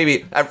thought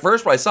maybe at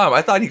first when I saw him,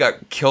 I thought he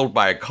got killed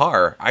by a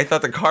car. I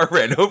thought the car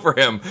ran over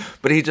him,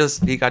 but he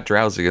got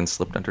drowsy and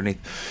slipped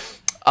underneath.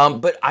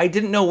 But I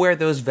didn't know where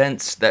those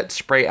vents that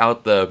spray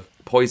out the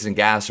poison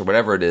gas or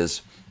whatever it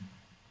is.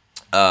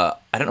 I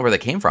don't know where they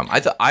came from.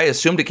 I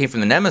assumed it came from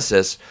the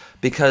Nemesis,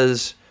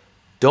 because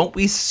don't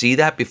we see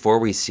that before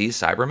we see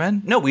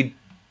Cybermen? No, we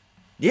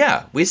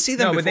see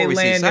them before we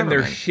see Cybermen. They land in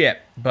their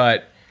ship,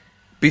 but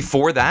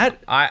before that,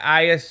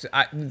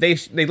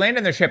 they land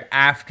in their ship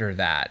after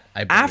that.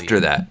 I believe. After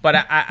that, but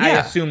I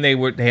assume they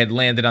had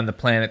landed on the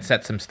planet,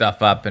 set some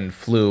stuff up, and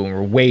flew, and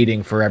were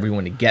waiting for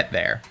everyone to get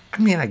there. I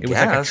mean, I guess it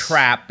was like a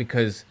trap,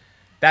 because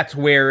that's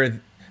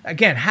where.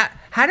 Again,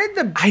 how did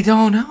the... I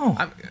don't know.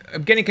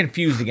 I'm getting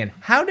confused again.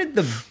 How did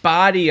the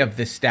body of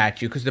the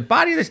statue... Because the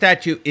body of the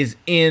statue is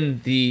in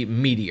the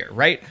meteor,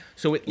 right?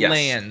 So it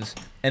lands,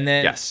 and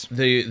then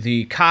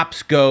the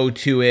cops go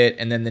to it,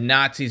 and then the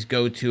Nazis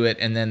go to it,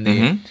 and then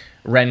the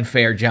Ren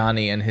Fair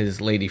Johnny and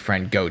his lady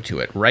friend go to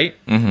it, right?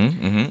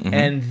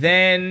 And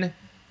then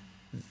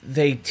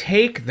they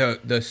take... The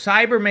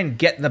Cybermen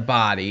get the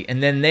body,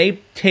 and then they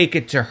take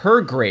it to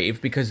her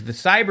grave, because the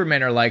Cybermen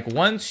are like,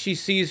 once she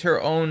sees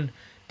her own...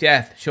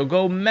 death, she'll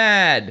go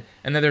mad.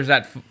 And then there's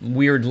that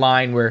weird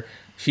line where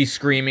she's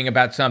screaming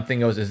about something,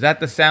 goes, is that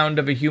the sound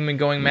of a human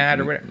going mad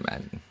or whatever?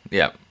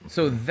 Yeah.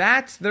 So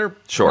that's their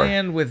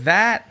plan with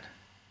that,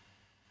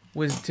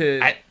 was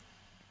to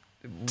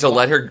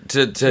let her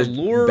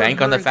to bank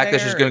on the fact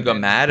that she's going to go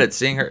mad at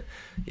seeing her.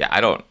 Yeah,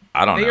 I don't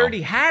know. They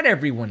already had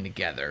everyone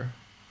together.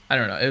 I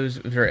don't know. It was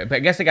very, but I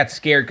guess they got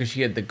scared because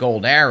she had the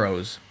gold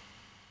arrows.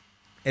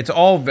 It's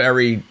all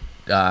very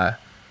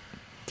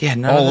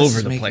all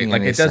over the place.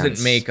 Like, it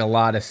doesn't make a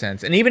lot of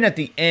sense. And even at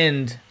the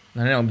end,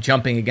 I know I'm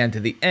jumping again to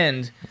the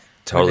end,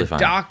 Totally the fine.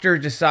 doctor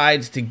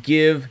decides to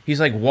give, he's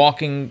like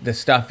walking the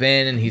stuff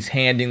in and he's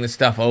handing the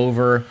stuff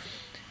over.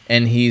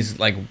 And he's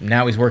like,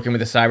 now he's working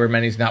with the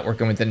Cybermen. He's not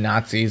working with the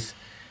Nazis.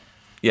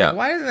 Yeah. Like,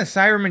 why doesn't the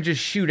Cybermen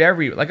just shoot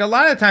like a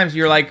lot of times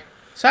you're like,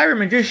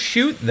 Cybermen, just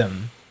shoot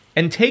them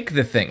and take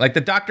the thing. Like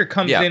the doctor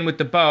comes in with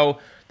the bow.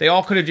 They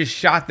all could have just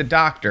shot the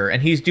doctor.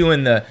 And he's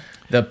doing the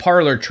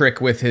parlor trick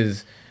with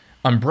his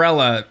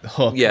umbrella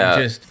hook. Yeah.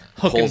 And just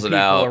hooking Pulls it people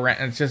out. around.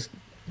 And it's just,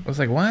 I was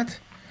like, what?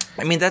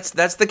 I mean,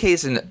 that's the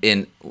case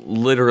in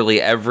literally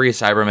every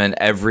Cyberman,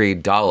 every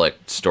Dalek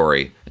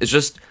story. It's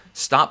just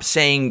stop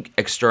saying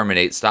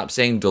exterminate, stop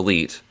saying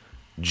delete,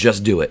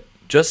 just do it.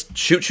 Just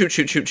shoot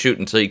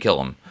until you kill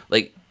them.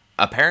 Like,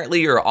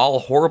 apparently you're all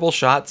horrible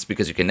shots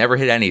because you can never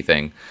hit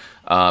anything,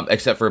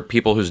 except for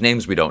people whose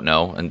names we don't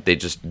know, and they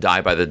just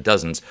die by the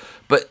dozens.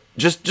 But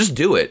just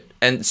do it.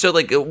 And so,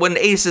 like, when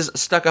Ace is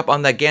stuck up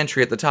on that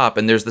gantry at the top,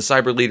 and there's the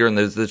Cyber Leader and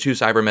there's the 2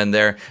 Cybermen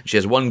there, she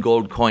has 1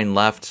 gold coin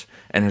left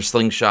and her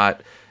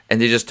slingshot, and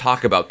they just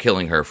talk about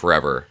killing her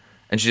forever.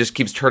 And she just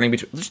keeps turning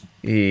between. Just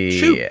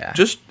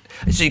shoot.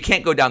 So you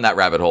can't go down that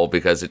rabbit hole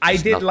because it's just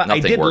I did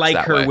like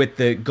her way. with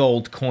the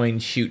gold coin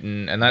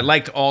shooting, and I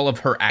liked all of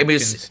her action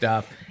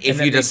stuff.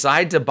 If you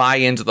decide to buy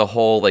into the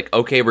whole, like,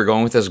 okay, we're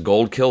going with this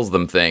gold kills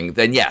them thing,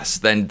 then yes,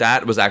 then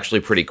that was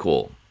actually pretty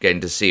cool,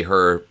 getting to see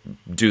her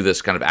do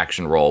this kind of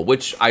action role,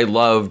 which I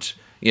loved,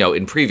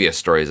 in previous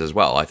stories as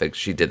well. I think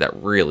she did that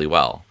really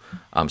well.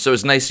 So it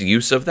was nice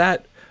use of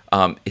that.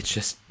 It's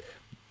just,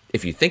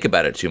 if you think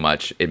about it too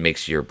much, it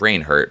makes your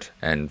brain hurt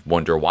and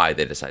wonder why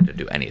they decided to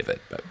do any of it.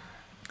 But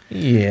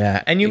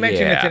yeah, and you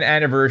mentioned it's an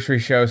anniversary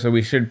show, so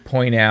we should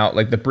point out,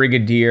 like, the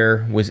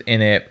Brigadier was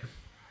in it.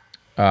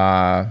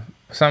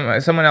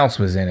 Someone else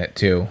was in it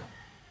too.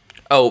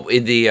 Oh,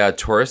 in the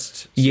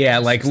tourist? Yeah,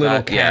 like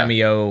little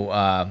cameo.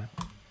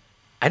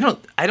 I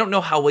don't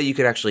know how well you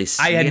could actually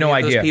see. I had no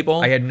idea. Those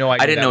people. I had no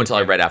idea. I didn't know until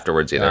I read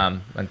afterwards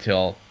either.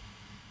 Until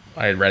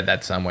I had read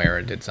that somewhere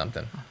and did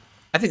something.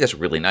 I think that's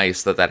really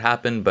nice that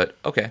happened, but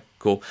okay,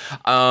 cool.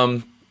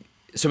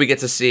 So we get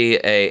to see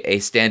a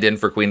stand-in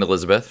for Queen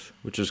Elizabeth,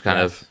 which was kind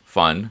of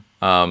fun.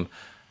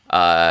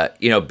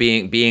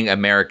 Being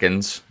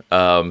Americans,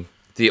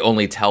 the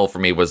only tell for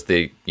me was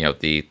the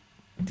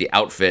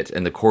outfit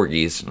and the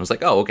corgis. And I was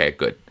like, oh, okay,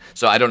 good.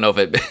 So I don't know if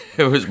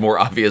it was more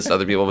obvious to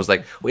other people. I was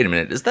like, wait a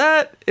minute, is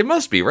that? It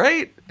must be,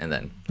 right? And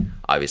then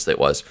obviously it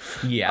was.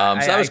 Yeah,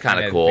 so that was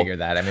kind of cool. Figured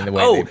that. I mean, the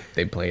way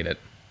they played it.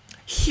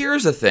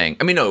 Here's the thing.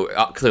 I mean, no,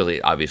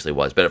 clearly, obviously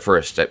was, but at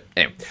first,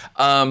 anyway.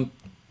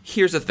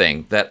 Here's the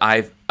thing that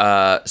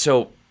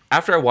so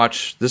after I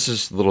watch, this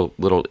is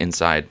little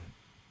inside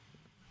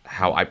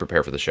how I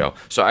prepare for the show.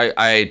 So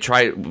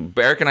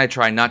Eric and I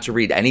try not to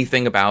read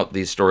anything about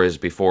these stories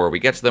before we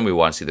get to them. We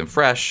want to see them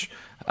fresh.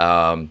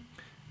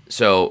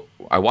 So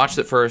I watched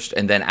it first,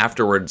 and then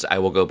afterwards I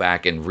will go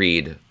back and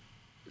read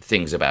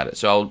things about it.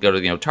 So I'll go to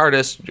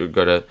TARDIS, or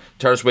go to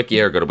TARDIS Wiki,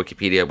 or go to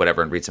Wikipedia,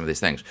 whatever, and read some of these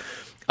things.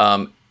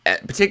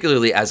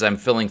 Particularly as I'm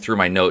filling through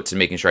my notes and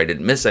making sure I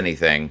didn't miss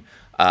anything,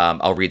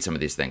 I'll read some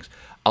of these things.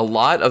 A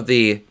lot of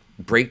the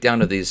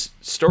breakdown of these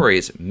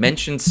stories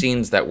mention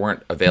scenes that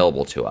weren't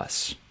available to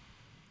us.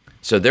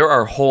 So there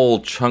are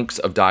whole chunks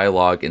of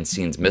dialogue and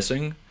scenes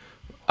missing.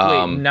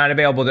 Wait, not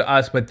available to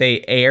us, but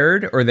they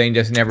aired, or they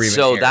just never even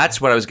aired? That's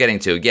what I was getting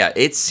to. Yeah,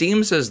 it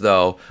seems as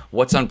though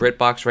what's on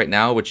BritBox right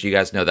now, which you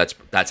guys know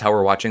that's how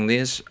we're watching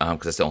these, because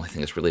that's the only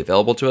thing that's really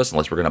available to us,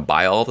 unless we're going to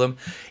buy all of them.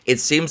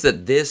 It seems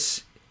that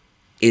this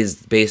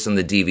is based on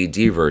the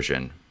DVD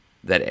version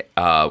that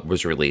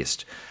was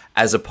released,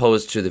 as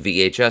opposed to the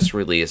VHS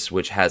release,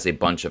 which has a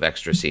bunch of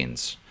extra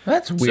scenes.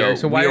 That's weird.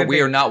 So why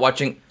we're not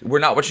watching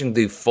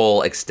the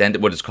full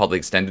extended, what is called the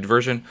extended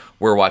version.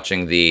 We're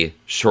watching the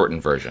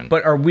shortened version.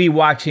 But are we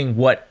watching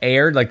what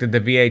aired? Like, did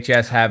the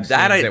VHS have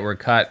scenes that were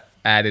cut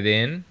added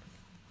in?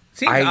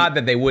 Seems odd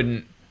that they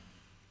wouldn't.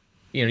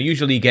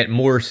 Usually you get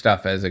more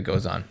stuff as it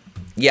goes on.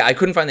 Yeah, I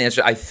couldn't find the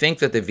answer. I think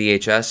that the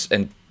VHS,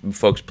 and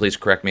folks, please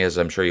correct me, as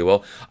I'm sure you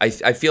will. I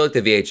feel like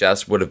the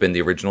VHS would have been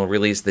the original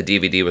release. The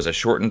DVD was a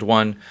shortened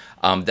one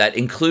that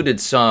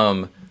included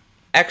some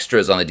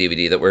extras on the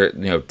DVD that were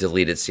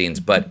deleted scenes,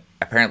 but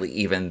apparently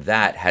even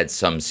that had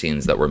some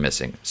scenes that were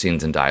missing,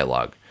 scenes and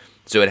dialogue.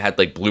 So it had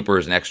like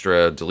bloopers and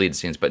extra deleted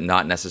scenes, but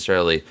not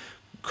necessarily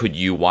could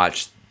you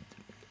watch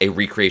a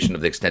recreation of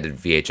the extended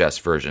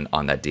VHS version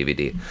on that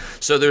DVD.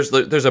 So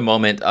there's a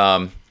moment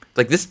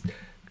like this.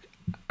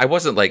 I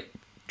wasn't like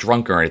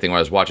drunk or anything when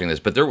I was watching this,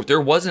 but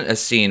there wasn't a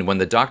scene when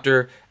the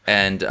Doctor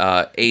and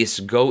Ace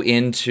go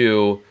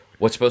into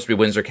what's supposed to be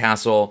Windsor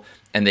Castle,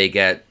 and they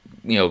get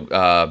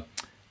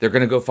they're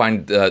going to go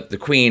find the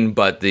Queen,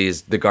 but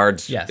the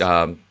guards. Yes.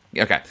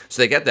 Okay,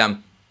 so they get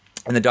them,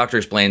 and the Doctor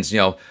explains,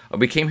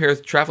 we came here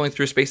traveling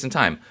through space and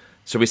time,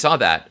 so we saw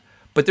that,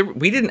 but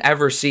we didn't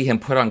ever see him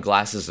put on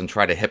glasses and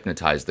try to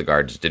hypnotize the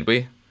guards, did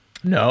we?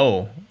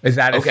 No. Is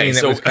that a scene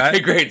that was cut?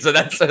 Okay, great. So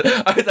that's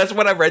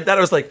when I read that,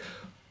 I was like,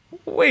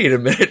 wait a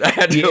minute. I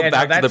had to go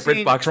back to the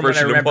BritBox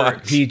version to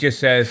watch. He just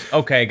says,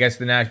 okay, I guess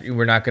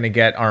we're not going to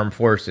get armed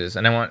forces.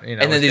 And I want, and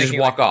then they just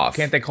walk off.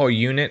 Can't they call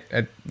unit?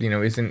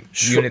 Isn't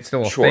unit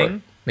still a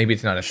thing? Maybe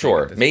it's not a thing.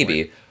 Sure,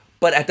 maybe. Point.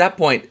 But at that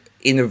point,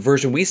 in the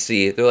version we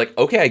see, they're like,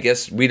 okay, I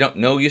guess we don't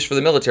no use for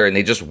the military, and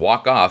they just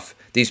walk off.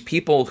 These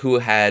people who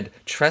had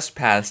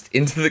trespassed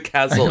into the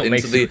castle,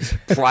 into the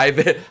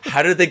private,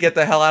 how did they get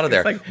the hell out of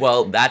there?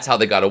 Well, that's how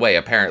they got away,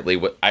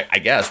 apparently. I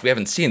guess. We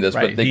haven't seen this,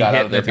 but they got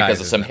out of there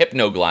because of some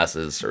hypno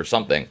glasses or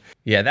something.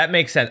 Yeah, that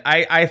makes sense.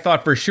 I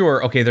thought for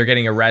sure, okay, they're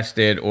getting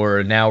arrested,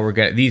 or now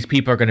these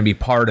people are going to be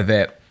part of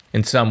it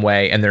in some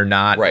way, and they're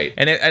not. Right.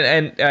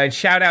 And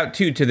shout out,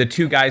 too, to the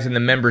two guys in the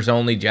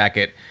members-only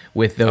jacket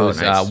with those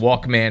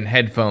Walkman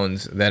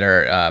headphones that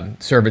are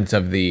servants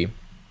of the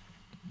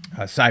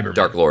Cybermen.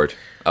 Dark Lord.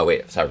 Oh,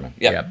 wait, Cybermen.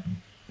 Yeah. Yep.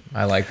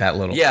 I like that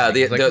little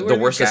thing. The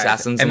worst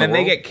assassins in the world. And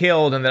then they get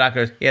killed, and the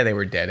doctor goes, yeah, they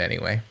were dead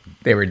anyway.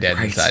 They were dead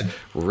inside.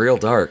 Real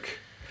dark.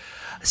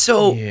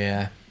 So,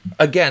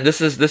 again,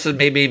 this is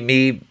maybe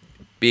me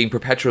being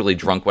perpetually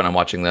drunk when I'm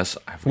watching this.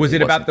 Was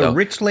it about the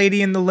rich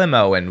lady in the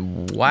limo,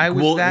 and why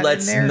was that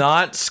let's in there?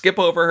 Not skip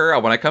over her. I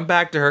want to come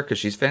back to her because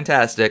she's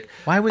fantastic.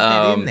 Why was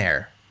that in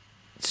there?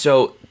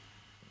 So,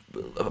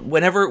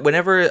 whenever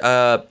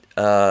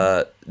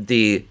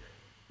the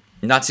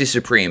Nazi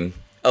Supreme,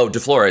 De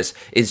Flores,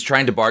 is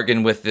trying to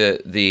bargain with the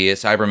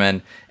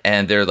Cybermen,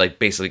 and they're like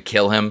basically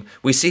kill him,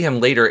 we see him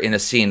later in a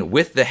scene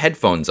with the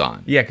headphones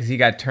on. Yeah, because he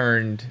got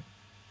turned,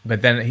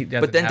 but then he doesn't.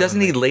 But then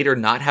doesn't he later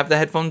not have the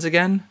headphones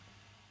again?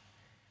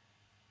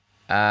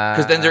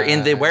 Because then they're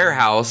in the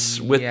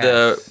warehouse with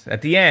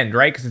at the end,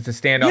 right? Because it's a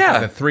standoff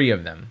with the three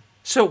of them.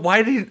 So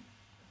why did?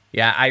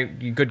 Yeah,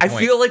 good point. I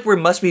feel like we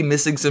must be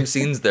missing some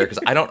scenes there because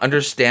I don't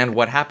understand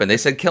what happened. They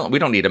said kill him. We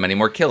don't need him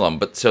anymore. Kill him.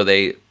 But so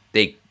they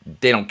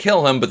don't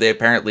kill him, but they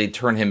apparently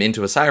turn him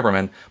into a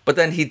Cyberman. But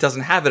then he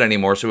doesn't have it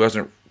anymore, so he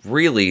wasn't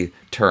really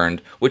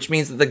turned. Which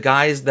means that the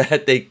guys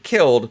that they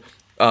killed,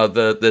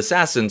 the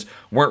assassins,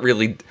 weren't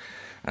really.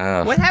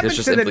 What happened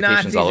to the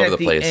Nazis all over the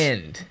place.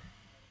 End?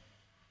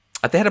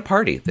 They had a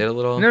party. They had a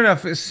little. No.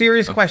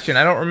 Serious question.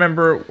 I don't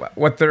remember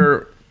what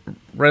their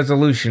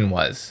resolution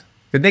was.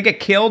 Did they get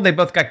killed? They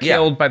both got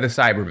killed by the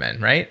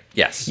Cybermen, right?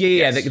 Yes.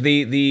 Yeah. Yes.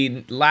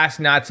 The last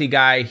Nazi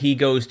guy, he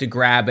goes to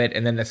grab it,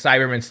 and then the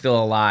Cyberman's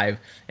still alive,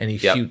 and he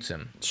shoots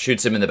him.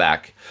 Shoots him in the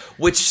back,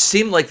 which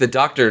seemed like the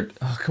Doctor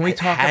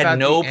had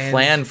no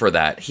plan for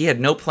that. He had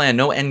no plan,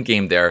 no end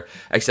game there,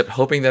 except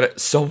hoping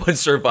that someone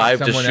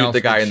survived to shoot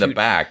the guy in the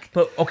back.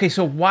 But okay,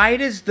 so why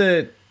does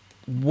the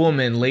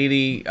woman,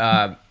 lady?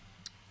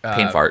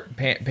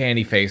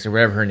 Panty Face, or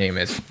whatever her name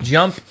is,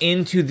 jump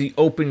into the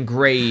open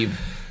grave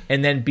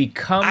and then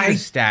become the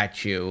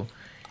statue.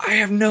 I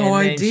have no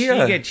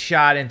idea. She gets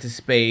shot into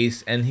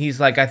space, and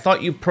he's like, I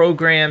thought you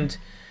programmed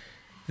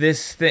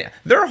this thing.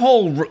 The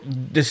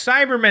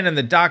Cybermen and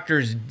the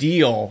Doctor's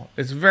deal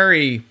is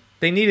very,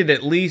 they needed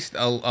at least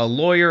a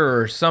lawyer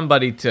or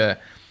somebody to,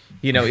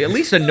 at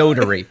least a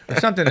notary or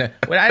something.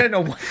 I don't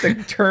know what the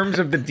terms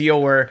of the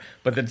deal were,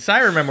 but the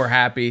Cybermen were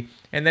happy.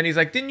 And then he's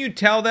like, didn't you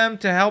tell them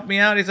to help me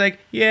out? He's like,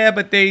 yeah,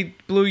 but they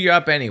blew you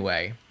up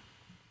anyway.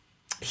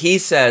 He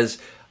says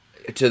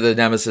to the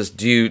Nemesis,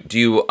 do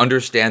you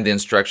understand the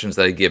instructions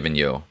that I've given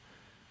you,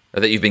 or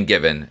that you've been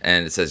given?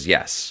 And it says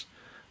yes.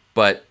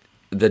 But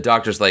the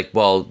Doctor's like,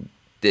 well,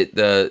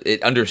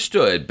 it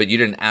understood, but you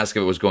didn't ask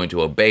if it was going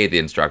to obey the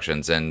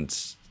instructions, and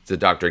the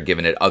Doctor had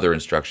given it other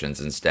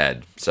instructions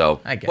instead. So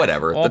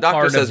whatever. The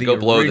Doctor says go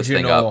blow this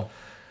thing up.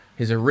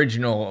 His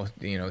original,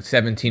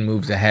 17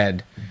 moves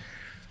ahead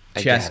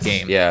chess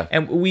game. Yeah.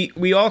 And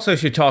we also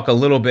should talk a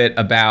little bit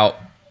about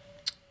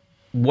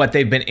what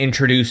they've been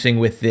introducing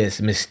with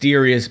this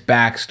mysterious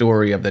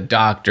backstory of the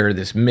Doctor,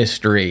 this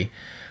mystery.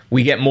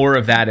 We get more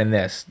of that in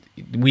this.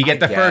 We get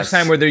the first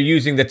time where they're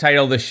using the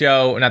title of the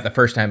show, not the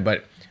first time,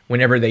 but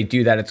whenever they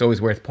do that, it's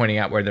always worth pointing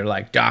out where they're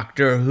like,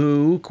 Doctor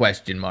Who? ?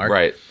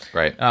 Right.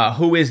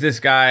 Who is this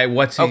guy?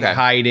 What's he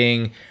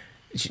hiding?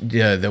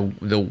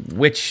 The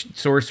witch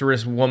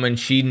sorceress woman,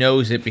 she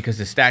knows it because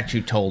the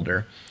statue told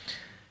her.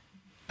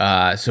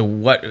 So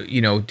what, I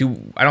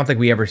don't think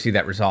we ever see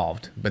that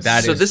resolved, but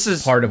this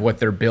is part of what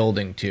they're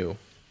building to.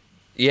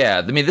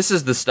 Yeah, I mean, this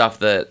is the stuff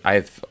that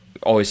I've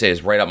always say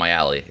is right up my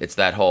alley. It's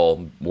that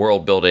whole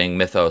world building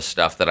mythos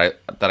stuff that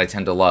I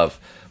tend to love.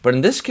 But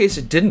in this case,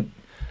 it didn't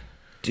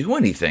do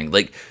anything.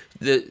 Lady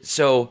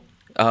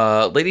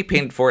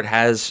Painted For It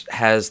has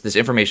this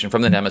information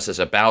from the Nemesis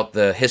about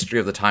the history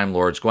of the Time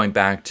Lords going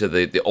back to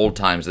the old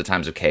times, the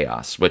times of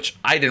chaos, which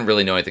I didn't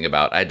really know anything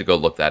about. I had to go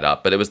look that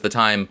up. But it was the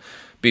time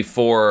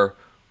before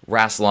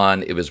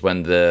Rassilon. It was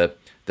when the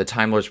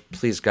Time Lords,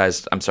 please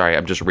guys, I'm sorry,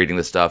 I'm just reading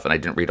this stuff and I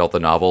didn't read all the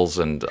novels,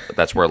 and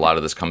that's where a lot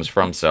of this comes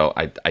from, so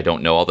I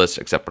don't know all this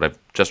except what I've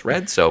just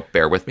read, so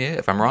bear with me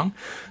if I'm wrong.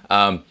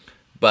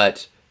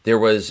 But there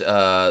was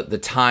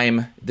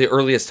the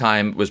earliest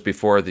time was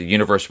before the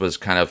universe was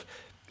kind of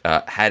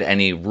had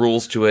any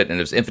rules to it, and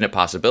it was infinite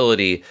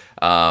possibility.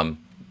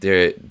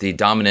 The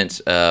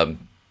dominant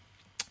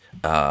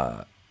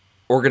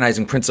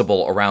organizing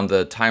principle around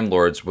the Time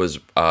Lords was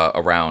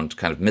around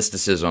kind of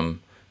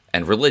mysticism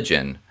and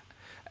religion.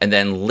 And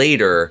then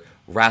later,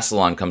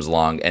 Rassilon comes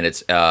along, and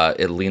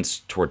it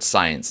leans towards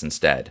science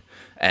instead.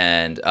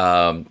 And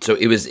so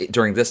it was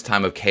during this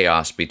time of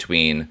chaos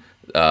between,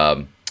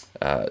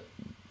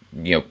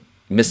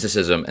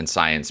 mysticism and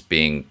science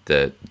being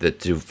the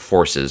two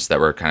forces that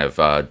were kind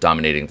of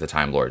dominating the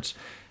Time Lords.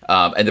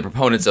 And the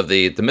proponents of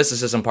the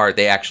mysticism part,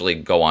 they actually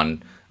go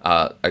on,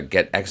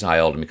 get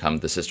exiled and become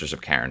the Sisters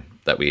of Cairn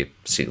that we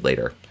see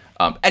later.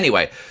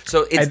 Anyway,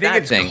 so it's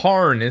that thing.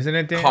 Karn, isn't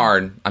it, Dan?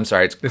 Karn. I'm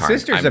sorry, it's the Karn.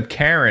 Sisters of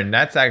Cairn.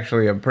 That's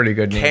actually a pretty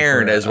good name.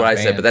 Cairn is what I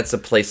said, but that's a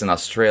place in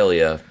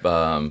Australia.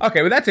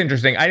 Okay, well, that's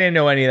interesting. I didn't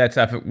know any of that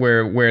stuff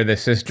where the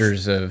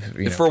Sisters of...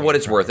 for what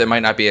it's worth, it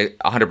might not be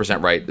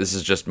 100% right. This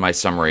is just my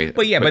summary.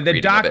 But yeah, but the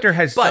Doctor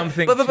has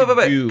something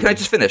to do. Can I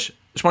just finish? I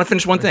just want to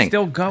finish one thing.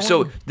 Still going?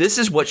 So this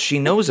is what she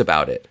knows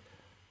about it.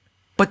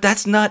 But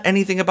that's not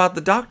anything about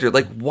the Doctor.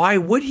 Like, why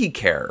would he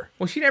care?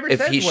 Well, she never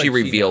says what she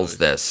reveals knows.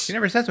 this. She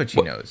never says what she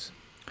knows.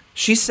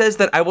 She says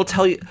that I will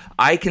tell you.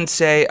 I can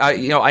say,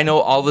 I know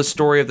all the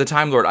story of the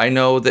Time Lord. I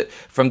know that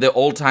from the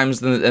old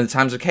times and the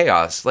times of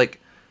chaos.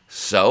 Like,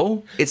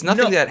 so it's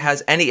nothing that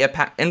has any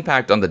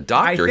impact on the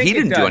Doctor. He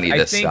didn't do any of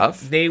this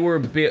stuff. They were,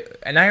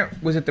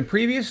 was it the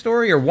previous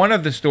story or one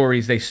of the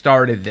stories? They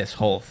started this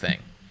whole thing.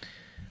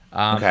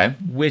 Okay.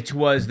 Which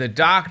was the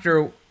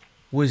Doctor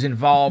was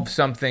involved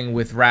something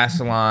with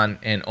Rassilon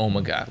and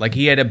Omega. Like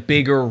he had a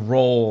bigger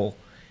role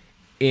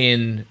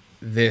in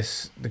the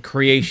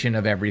creation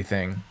of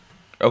everything.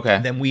 Okay.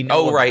 Than we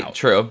know about. Right,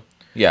 true.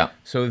 Yeah.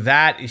 So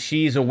that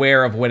she's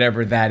aware of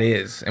whatever that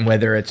is, and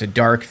whether it's a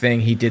dark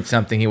thing, he did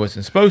something he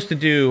wasn't supposed to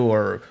do,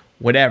 or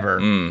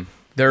whatever.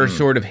 They're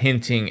sort of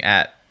hinting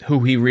at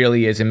who he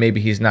really is, and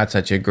maybe he's not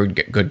such a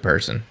good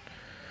person,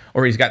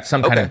 or he's got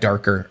some kind of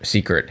darker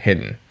secret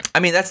hidden. I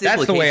mean, that's the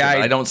implication. Way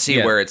I don't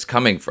see where it's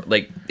coming from.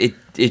 Like it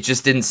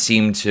just didn't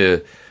seem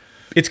to.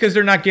 It's because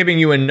they're not giving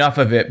you enough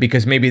of it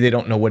because maybe they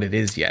don't know what it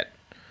is yet.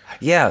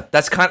 Yeah,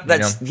 that's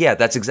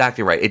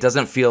exactly right. It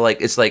doesn't feel like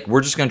it's like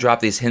we're just going to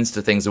drop these hints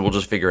to things and we'll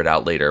just figure it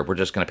out later. We're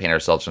just going to paint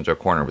ourselves into a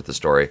corner with the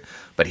story.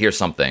 But here's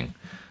something.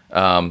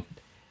 So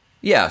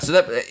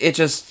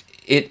that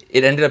it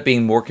ended up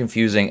being more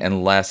confusing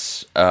and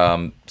less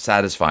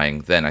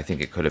satisfying than I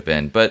think it could have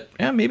been. But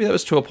yeah, maybe that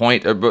was to a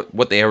point.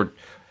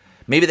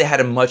 Maybe they had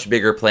a much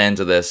bigger plan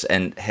to this,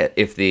 and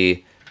if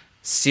the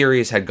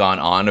series had gone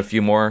on a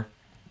few more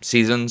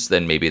seasons,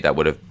 then maybe that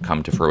would have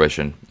come to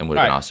fruition and would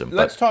have been awesome.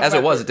 But as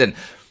it was, it didn't.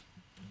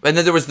 And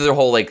then there was the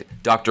whole like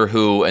Doctor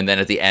Who, and then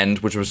at the end,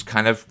 which was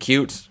kind of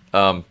cute,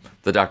 the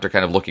Doctor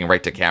kind of looking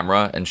right to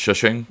camera and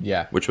shushing,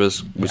 which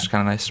was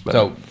kind of nice. But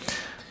so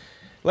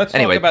let's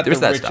talk about the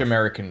rich stuff.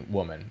 American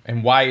woman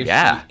and why is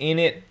she in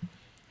it.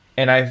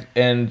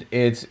 And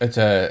it's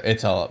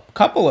a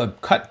couple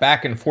of cut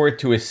back and forth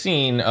to a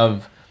scene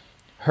of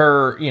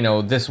her,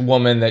 this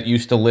woman that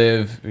used to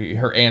live,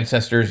 her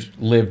ancestors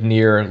lived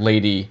near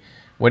Lady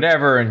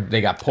whatever, and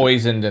they got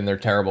poisoned and they're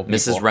terrible people.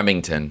 Mrs.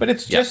 Remington. But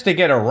it's just to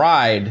get a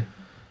ride.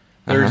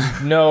 There's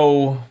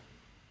no...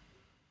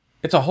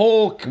 It's a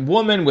whole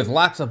woman with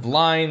lots of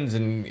lines,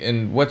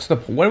 and what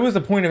was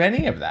the point of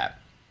any of that?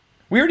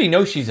 We already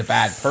know she's a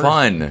bad person.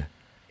 Fun.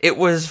 It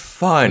was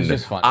fun. It was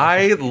just fun.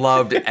 I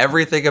loved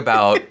everything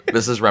about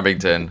Mrs.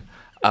 Remington.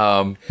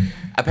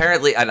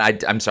 Apparently, and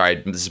I'm sorry,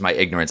 this is my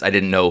ignorance. I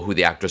didn't know who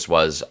the actress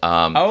was.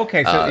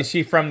 Okay, so is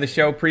she from the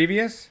show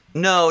previous?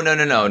 No. On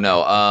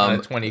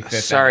the 25th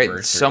sorry,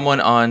 anniversary.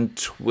 someone on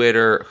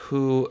Twitter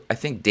who I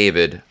think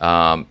David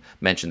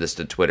mentioned this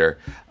to Twitter.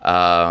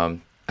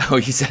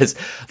 He says,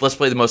 let's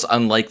play the most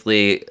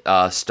unlikely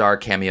star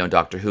cameo in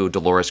Doctor Who.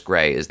 Dolores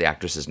Gray is the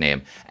actress's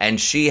name. And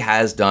she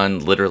has done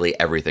literally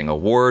everything.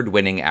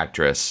 Award-winning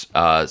actress,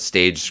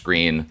 stage,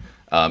 screen,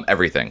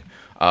 everything.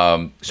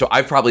 So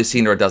I've probably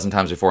seen her a dozen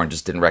times before and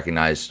just didn't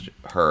recognize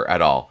her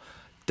at all.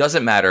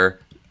 Doesn't matter.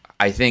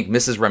 I think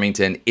Mrs.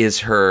 Remington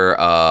is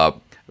her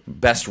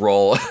best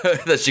role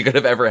that she could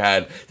have ever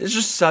had. It's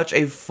just such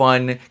a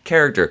fun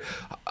character.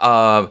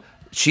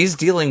 She's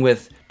dealing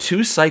with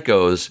two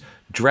psychos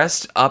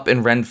dressed up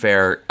in Ren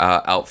Fair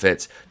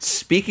outfits,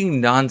 speaking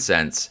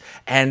nonsense,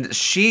 and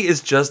she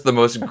is just the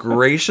most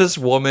gracious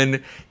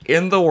woman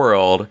in the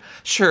world.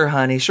 Sure,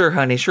 honey,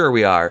 sure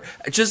we are.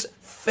 Just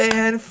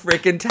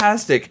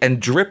fan-frickin-tastic and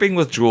dripping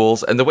with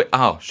jewels, and the way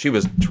she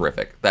was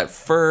terrific. That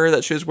fur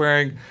that she was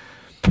wearing,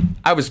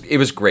 it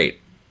was great.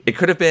 It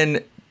could have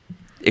been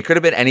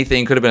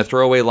anything. Could have been a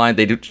throwaway line.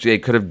 They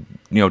could have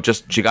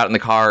just she got in the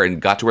car and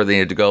got to where they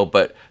needed to go,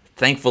 but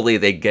thankfully,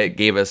 they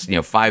gave us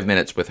 5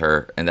 minutes with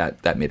her, and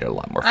that made it a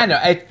lot more fun.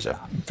 I know.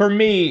 For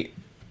me,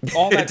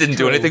 all that it didn't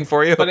do anything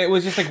for you. But it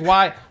was just like,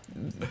 why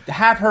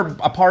have her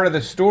a part of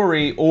the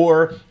story?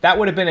 Or that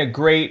would have been a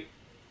great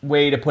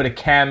way to put a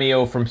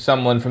cameo from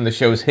someone from the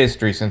show's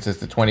history, since it's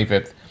the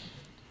 25th.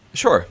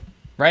 Sure.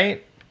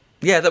 Right?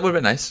 Yeah, that would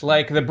have been nice.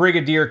 Like the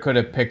Brigadier could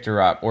have picked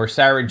her up, or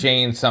Sarah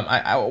Jane,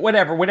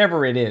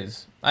 whatever it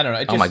is. I don't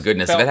know. Oh my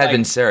goodness! If it had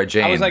been Sarah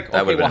Jane, I was like,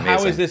 okay, well,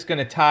 how is this going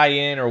to tie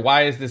in, or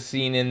why is this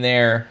scene in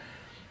there?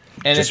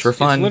 And just for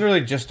fun. It's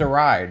literally just a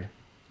ride.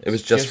 It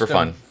was just for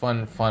fun.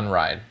 Fun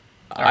ride.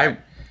 All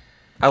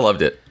I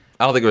loved it.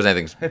 I don't think there was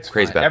anything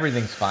crazy about it.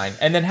 Everything's fine.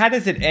 And then how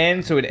does it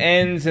end? So it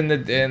ends, and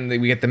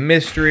we get the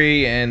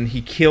mystery, and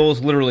he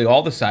kills literally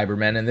all the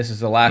Cybermen, and this is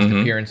the last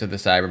appearance of the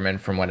Cybermen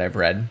from what I've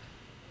read.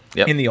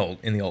 Yep. In the old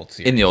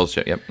series. In the old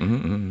show, yep.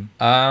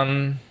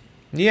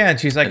 Yeah, and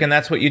she's like, and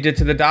that's what you did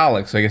to the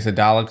Daleks. So I guess the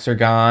Daleks are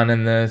gone,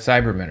 and the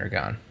Cybermen are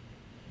gone.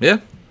 Yeah.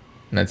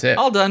 And that's it.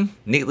 All done.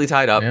 Neatly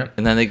tied up. Yep.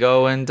 And then they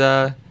go and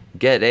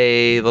get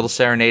a little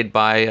serenade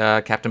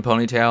by Captain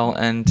Ponytail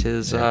and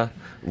his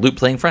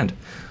lute-playing friend.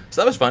 So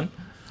that was fun.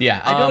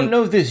 Yeah, I don't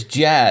know this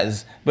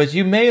jazz, but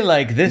you may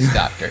like this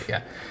doctor.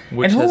 Yeah.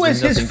 And who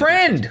was his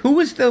friend? Who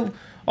was the...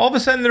 All of a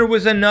sudden there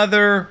was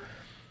another...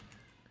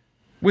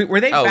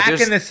 Were they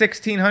back in the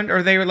 1600s,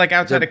 or they were like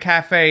outside a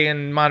cafe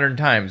in modern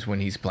times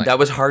when he's playing? That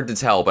was hard to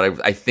tell, but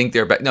I think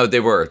they're back. No, they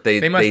were.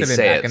 They must have been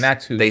back, it. And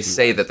that's who they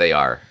say that they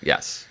are.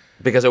 Yes,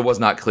 because it was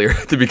not clear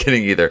at the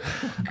beginning either.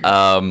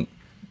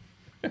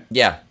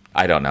 Yeah,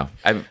 I don't know.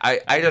 I'm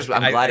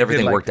glad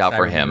everything worked out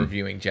for him.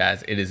 Reviewing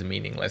jazz, it is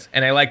meaningless,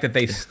 and I like that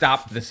they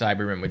stopped the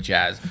Cybermen with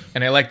jazz,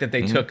 and I like that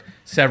they took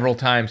several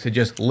times to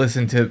just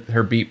listen to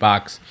her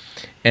beatbox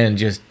and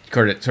just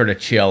sort of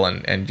chill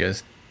and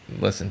just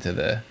listen to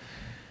the.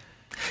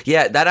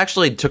 Yeah, that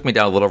actually took me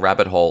down a little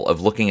rabbit hole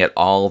of looking at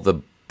all the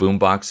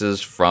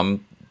boomboxes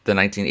from the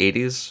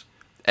 1980s.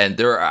 And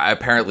there are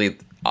apparently,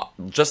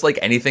 just like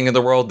anything in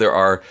the world, there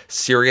are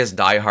serious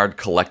diehard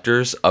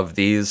collectors of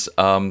these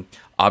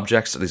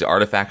objects, these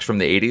artifacts from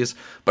the 80s.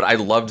 But I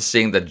loved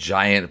seeing the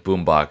giant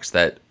boombox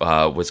that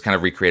was kind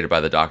of recreated by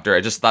the Doctor.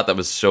 I just thought that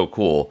was so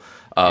cool.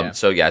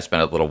 So yeah, I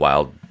spent a little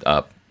while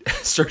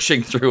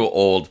searching through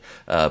old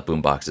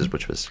boomboxes,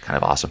 which was kind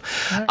of awesome.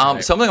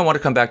 Right. Something I want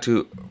to come back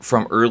to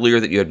from earlier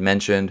that you had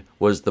mentioned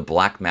was the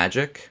black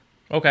magic.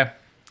 Okay.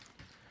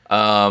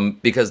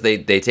 Because they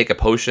take a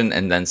potion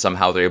and then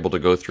somehow they're able to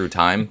go through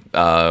time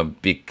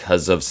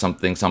because of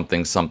something,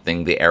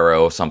 the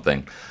arrow,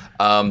 something.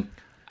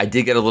 I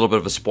did get a little bit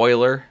of a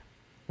spoiler.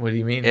 What do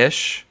you mean?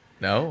 Ish.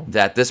 No.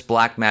 That this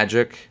black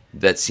magic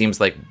that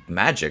seems like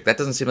magic, that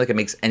doesn't seem like it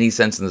makes any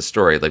sense in the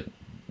story. Like,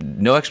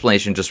 no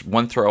explanation, just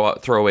one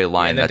throwaway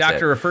line. And the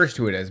Doctor refers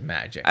to it as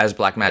magic. As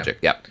black magic,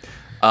 yeah.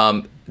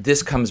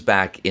 This comes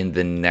back in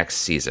the next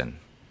season.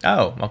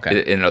 Oh,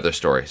 okay. In another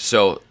story.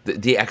 So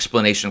the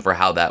explanation for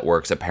how that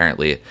works,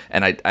 apparently,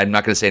 and I'm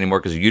not going to say anymore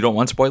because you don't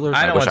want spoilers.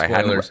 I don't want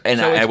spoilers.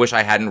 I wish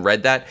I hadn't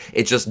read that.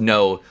 It's just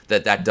know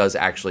that does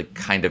actually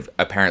kind of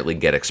apparently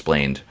get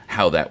explained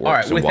how that works. All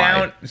right, and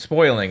without why.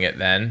 spoiling it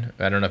then,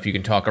 I don't know if you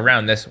can talk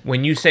around this.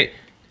 When you say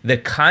the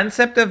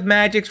concept of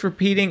magic's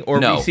repeating, or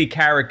we see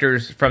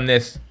characters from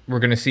this, we're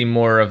going to see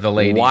more of the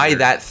lady. Why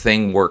that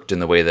thing worked in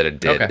the way that it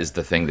did is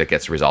the thing that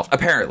gets resolved.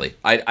 Apparently,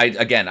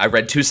 I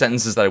read two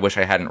sentences that I wish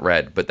I hadn't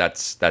read, but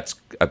that's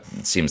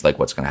seems like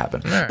what's going to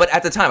happen. Right. But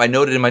at the time, I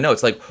noted in my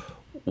notes, like,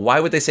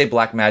 why would they say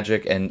black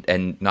magic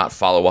and not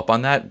follow up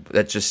on that?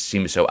 That just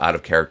seems so out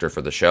of character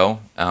for the show.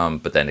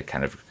 But then it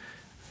kind of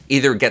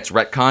either gets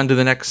retconned to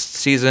the next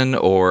season,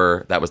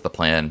 or that was the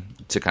plan,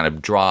 to kind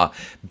of draw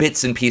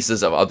bits and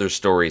pieces of other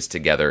stories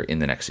together in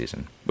the next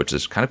season, which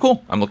is kind of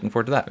cool. I'm looking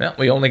forward to that. Well,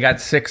 we only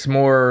got 6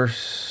 more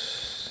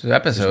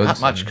episodes. There's not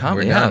much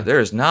coming. Yeah,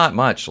 there's not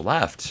much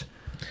left.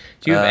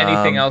 Do you have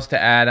anything else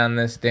to add on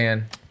this,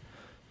 Dan?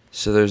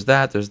 So there's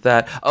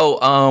that.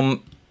 Oh,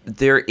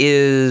 there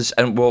is,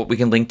 and well, we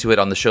can link to it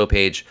on the show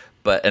page.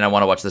 And I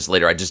want to watch this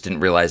later. I just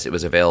didn't realize it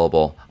was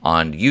available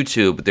on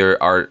YouTube.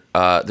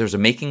 There's a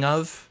making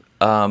of.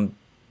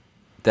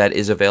 That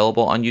is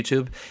available on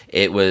YouTube.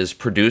 It was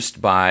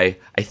produced by,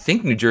 I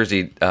think, New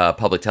Jersey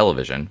Public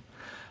Television,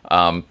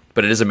 but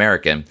it is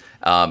American.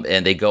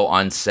 And they go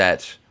on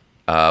set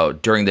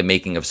during the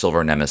making of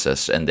Silver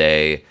Nemesis, and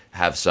they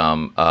have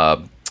some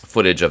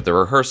footage of the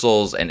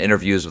rehearsals and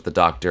interviews with the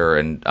Doctor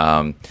and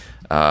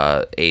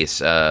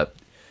Ace.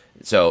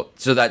 So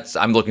that's,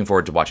 I'm looking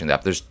forward to watching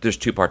that. There's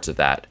 2 parts of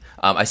that.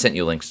 I sent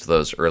you links to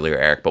those earlier,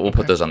 Eric, but we'll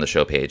put those on the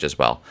show page as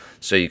well.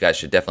 So you guys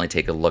should definitely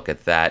take a look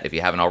at that. If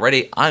you haven't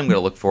already, I'm going to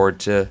look forward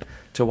to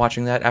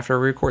watching that after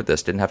we record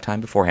this. Didn't have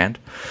time beforehand.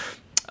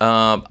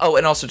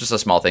 And also just a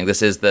small thing.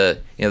 This is the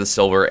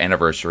silver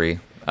anniversary,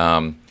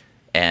 and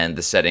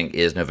the setting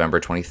is November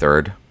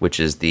 23rd, which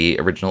is the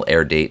original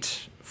air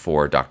date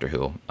for Doctor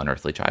Who: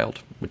 Unearthly Child,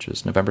 which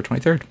was November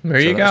 23rd. There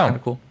you go. That's kind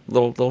of cool.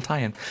 Little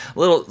tie-in.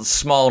 Little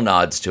small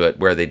nods to it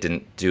where they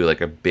didn't do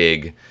like a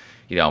big,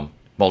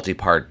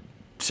 multi-part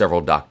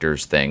several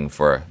Doctors thing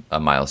for a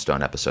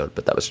milestone episode,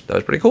 but that was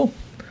pretty cool.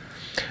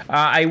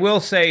 I will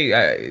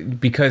say,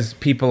 because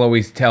people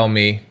always tell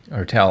me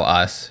or tell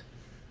us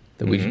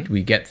that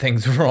we get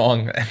things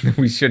wrong and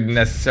we shouldn't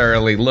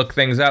necessarily look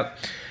things up.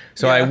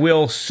 So I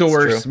will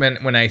source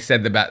when I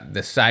said about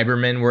the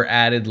Cybermen were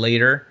added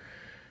later.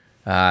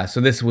 So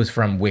this was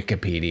from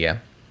Wikipedia.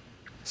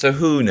 So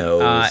who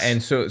knows?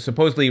 And so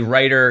supposedly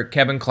writer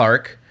Kevin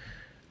Clark,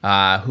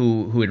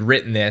 who had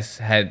written this,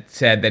 had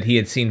said that he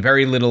had seen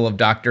very little of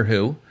Doctor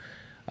Who,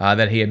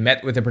 that he had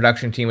met with the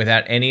production team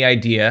without any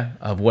idea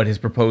of what his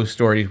proposed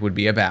stories would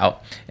be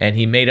about, and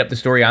he made up the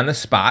story on the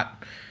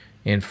spot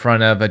in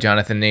front of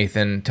Jonathan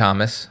Nathan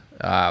Thomas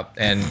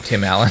and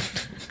Tim Allen.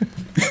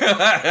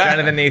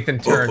 Jonathan Nathan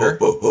Turner.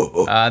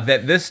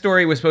 That this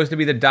story was supposed to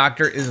be the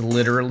Doctor is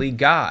literally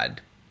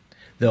God,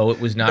 though it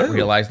was not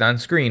realized on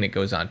screen, it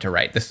goes on to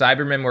write. The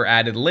Cybermen were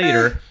added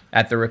later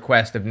at the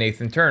request of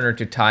Nathan Turner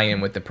to tie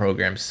in with the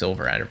program's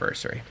silver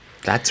anniversary.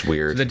 That's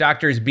weird. So the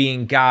Doctor is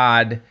being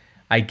God,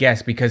 I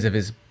guess, because of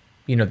his,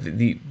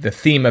 the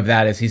theme of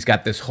that is he's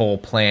got this whole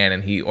plan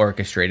and he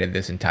orchestrated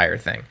this entire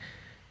thing.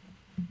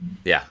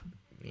 Yeah.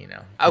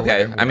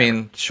 Okay. Whatever. I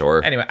mean,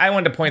 sure. Anyway, I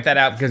wanted to point that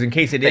out because in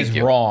case it is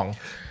wrong,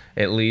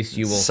 at least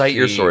you will cite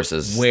your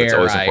sources.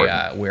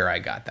 Where I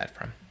got that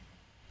from.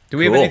 Do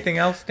we have anything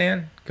else,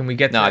 Dan? Can we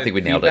get to I think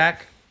we nailed it.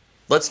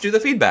 Let's do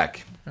the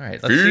feedback. All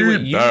right. Let's see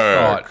what you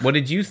thought. What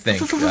did you think,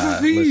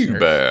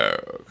 feedback.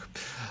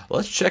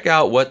 Let's check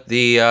out what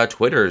the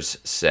Twitters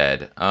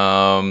said.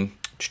 Sorry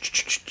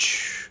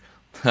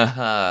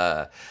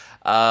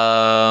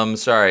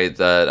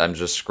that I'm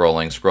just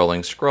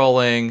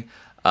scrolling.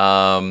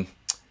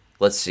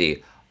 Let's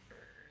see.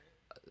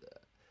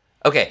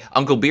 Okay,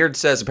 Uncle Beard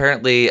says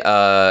apparently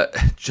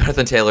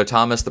Jonathan Taylor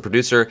Thomas, the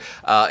producer.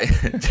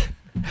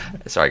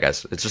 Sorry,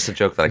 guys, it's just a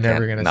joke that I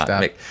can't not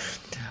make.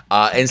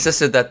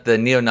 Insisted that the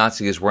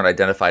neo-Nazis weren't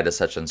identified as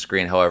such on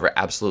screen. However,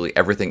 absolutely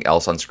everything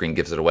else on screen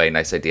gives it away.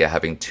 Nice idea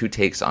having two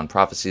takes on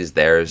prophecies,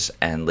 theirs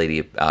and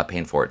Lady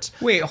Painfort's.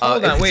 Wait,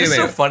 hold on. Wait a minute.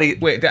 So funny.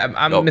 Wait,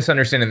 I'm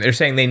misunderstanding. They're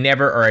saying they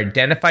never are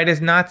identified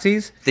as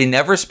Nazis? They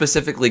never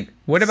specifically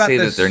say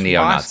that they're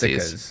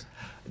neo-Nazis.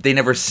 They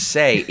never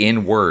say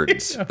in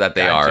words that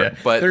they are,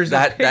 but there's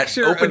that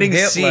opening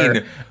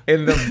scene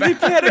in the they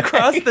pan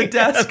across the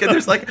desk and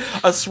there's like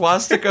a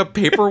swastika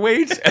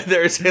paperweight and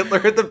there's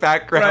Hitler in the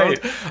background.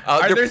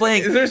 Right. They're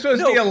playing. Is there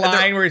supposed to be a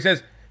line where he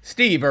says,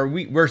 "Steve,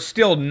 we're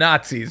still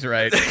Nazis,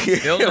 right?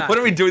 Still Nazis. What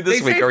are we doing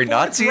this week? Are we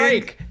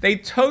Nazis?" They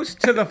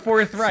toast to the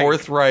Fourth Reich.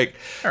 Fourth Reich.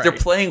 Right.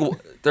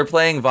 They're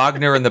playing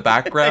Wagner in the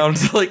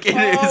background. Like it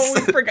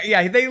is. We forgot.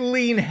 Yeah, they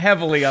lean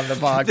heavily on the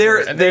Wagner.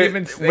 And they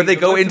when they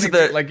go into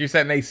the like you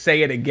said, and they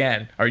say it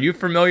again. Are you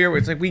familiar?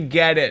 It's like we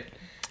get it.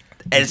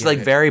 And it's like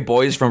very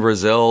Boys from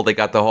Brazil. They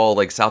got the whole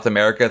like South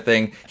America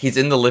thing. He's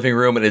in the living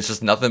room and it's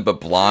just nothing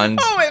but blonde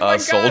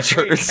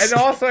soldiers. And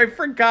also, I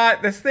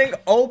forgot this thing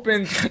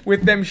opens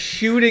with them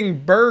shooting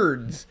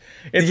birds.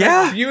 It's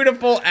like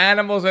beautiful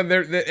animals, and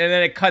then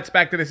it cuts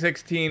back to the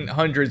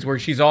 1600s where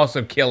she's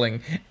also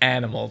killing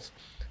animals.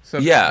 So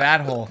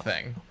that whole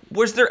thing.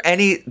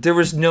 There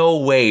was no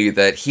way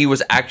that he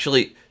was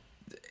actually,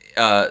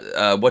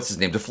 what's his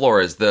name? De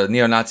Flores, the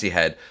neo-Nazi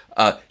head.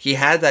 He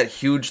had that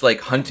huge, like,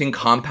 hunting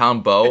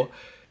compound bow.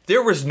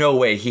 There was no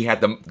way he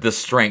had the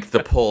strength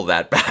to pull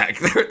that back.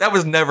 That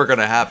was never going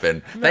to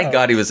happen. No. Thank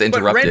God he was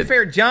interrupted. But Ren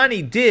Fair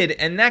Johnny did,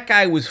 and that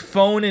guy was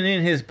phoning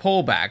in his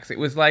pullbacks. It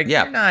was like,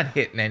 you're not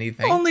hitting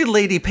anything. Only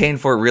Lady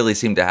Painfort really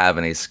seemed to have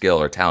any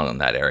skill or talent in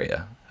that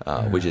area,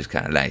 which is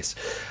kind of nice.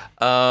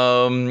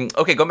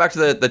 Okay, going back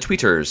to the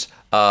tweeters.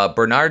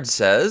 Bernard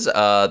says,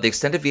 the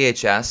extended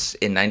VHS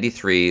in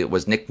 93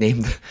 was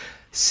nicknamed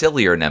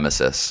Sillier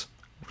Nemesis,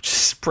 which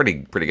is pretty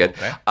good,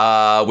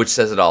 which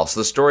says it all. So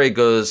the story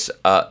goes,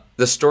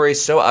 the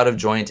story's so out of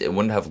joint, it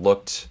wouldn't have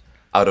looked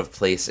out of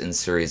place in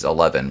Series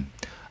 11.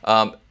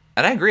 And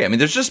I agree. I mean,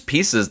 there's just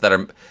pieces that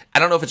are, I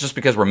don't know if it's just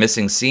because we're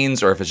missing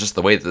scenes or if it's just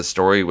the way that the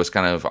story was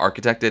kind of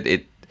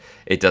architected.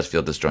 It does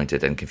feel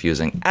disjointed and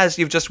confusing, as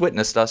you've just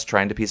witnessed us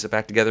trying to piece it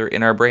back together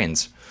in our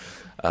brains.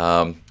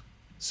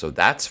 So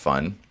that's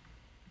fun.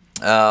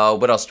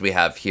 What else do we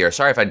have here?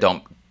 Sorry if I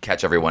don't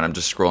catch everyone. I'm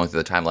just scrolling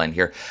through the timeline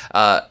here.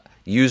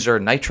 User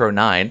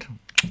Nitro9,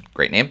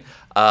 great name.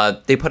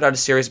 They put out a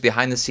series of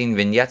behind-the-scene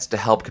vignettes to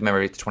help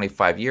commemorate the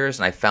 25 years,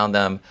 and I found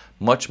them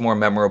much more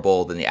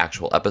memorable than the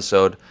actual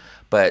episode.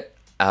 But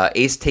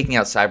Ace taking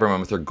out Cybermen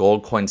with her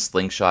gold coin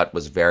slingshot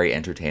was very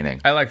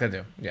entertaining. I like that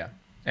too, yeah.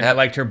 And I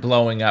liked her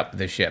blowing up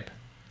the ship.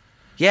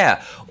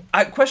 Yeah.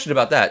 I question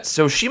about that.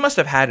 So she must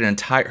have had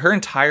her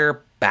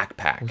entire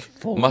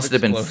backpack must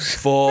have been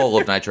full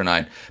of Nitro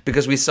 9.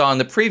 Because we saw in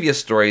the previous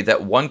story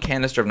that one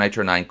canister of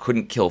Nitro 9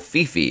 couldn't kill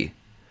Fifi.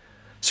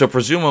 So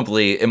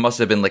presumably it must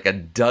have been like a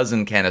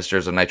dozen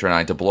canisters of Nitro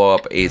 9 to blow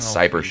up a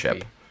cyber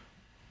ship.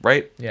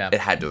 Right? Yeah. It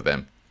had to have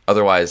been.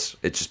 Otherwise,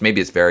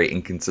 maybe it's very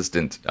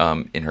inconsistent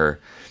in her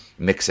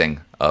mixing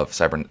of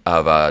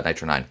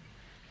Nitro 9.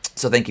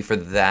 So thank you for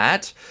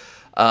that.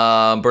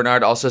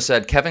 Bernard also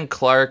said Kevin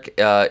Clark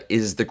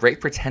is the great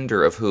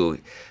pretender of who?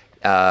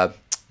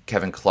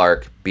 Kevin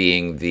Clark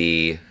being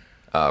the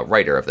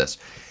writer of this.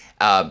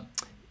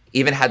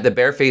 Even had the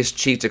barefaced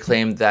cheek to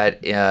claim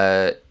that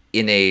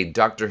in a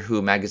Doctor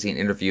Who magazine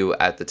interview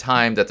at the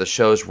time that the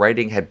show's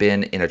writing had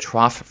been in a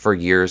trough for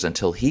years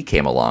until he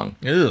came along.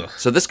 Ugh.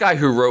 So this guy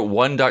who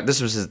wrote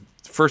this was his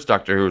first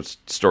Doctor Who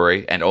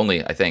story, and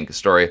only, I think,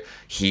 story,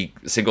 he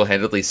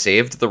single-handedly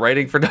saved the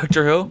writing for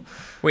Doctor Who.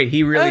 Wait,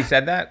 he really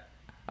said that?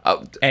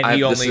 And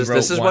he only wrote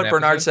this is what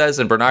Bernard says,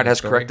 and Bernard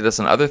has corrected us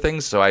on other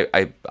things, so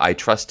I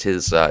trust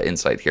his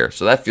insight here.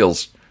 So that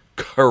feels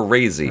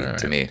crazy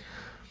to me.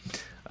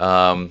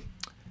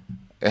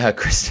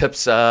 Chris Tips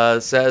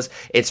says,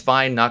 it's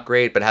fine, not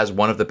great, but has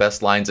one of the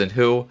best lines in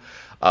Who.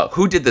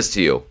 Who did this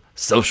to you?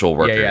 Social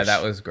workers. Yeah,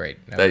 that was great.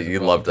 You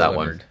loved that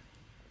one.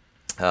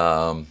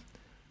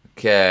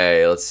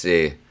 Okay, let's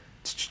see.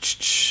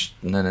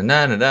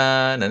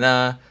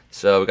 Na.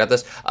 So we got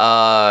this.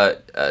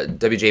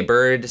 WJ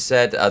Bird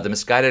said the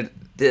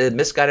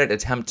misguided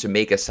attempt to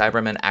make a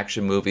Cybermen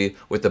action movie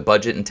with the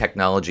budget and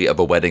technology of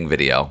a wedding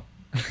video.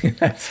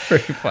 That's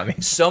pretty funny.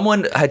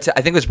 Someone had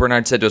I think it was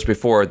Bernard said to us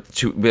before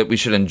that we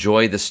should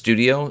enjoy the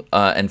studio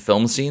and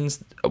film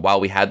scenes while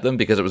we had them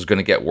because it was going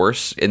to get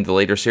worse in the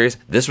later series.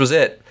 This was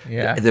it.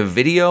 Yeah. The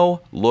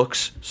video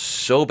looks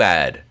so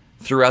bad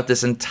throughout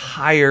this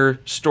entire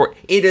story.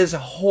 It is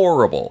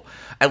horrible.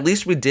 At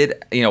least we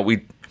did,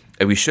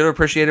 we should have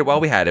appreciated it while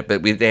we had it,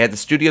 but they had the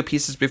studio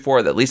pieces before.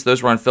 At least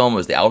those were on film. It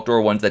was the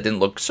outdoor ones that didn't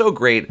look so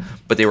great,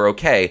 but they were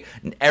okay.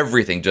 And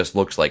everything just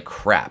looks like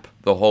crap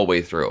the whole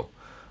way through.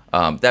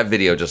 That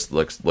video just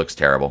looks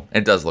terrible.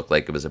 It does look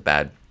like it was a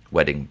bad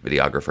wedding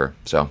videographer.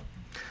 So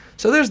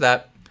there's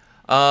that.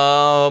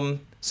 So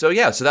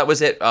that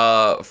was it.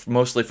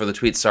 Mostly for the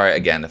tweets. Sorry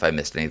again if I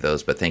missed any of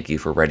those, but thank you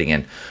for writing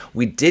in.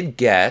 We did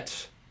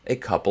get a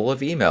couple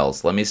of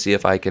emails. Let me see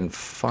if I can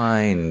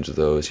find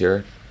those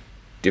here.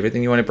 Do you have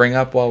anything you want to bring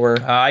up while we're...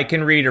 I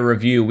can read a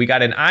review. We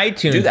got an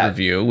iTunes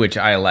review, which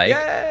I like.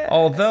 Yay!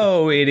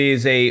 Although it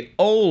is a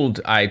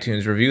old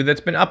iTunes review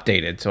that's been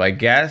updated. So I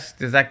guess,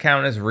 does that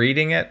count as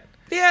reading it?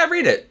 Yeah,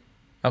 read it.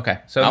 Okay.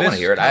 So I want to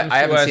hear it. I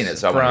haven't seen it,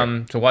 so I want to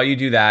hear it. So while you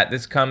do that,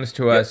 this comes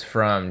to us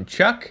from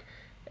Chuck,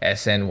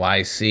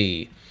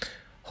 SNYC.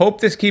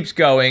 Hope this keeps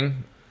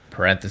going,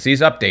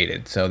 parentheses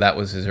updated. So that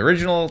was his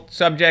original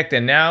subject,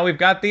 and now we've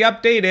got the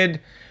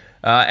updated...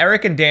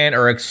 Eric and Dan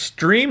are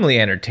extremely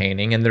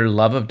entertaining, and their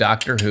love of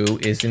Doctor Who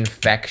is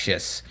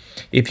infectious.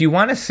 If you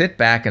want to sit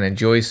back and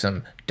enjoy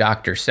some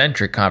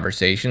Doctor-centric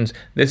conversations,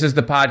 this is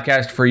the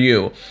podcast for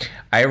you.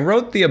 I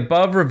wrote the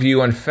above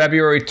review on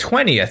February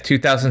 20th,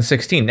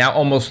 2016. Now,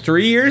 almost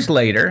 3 years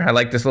later, I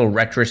like this little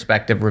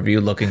retrospective review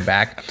looking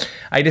back,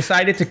 I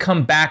decided to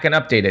come back and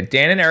update it.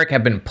 Dan and Eric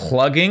have been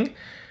plugging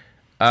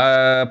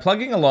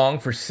along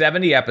for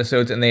 70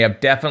 episodes, and they have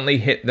definitely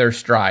hit their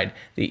stride.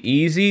 The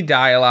easy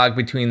dialogue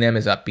between them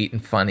is upbeat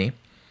and funny,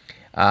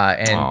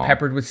 and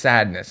peppered with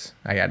sadness.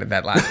 I added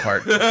that last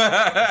part.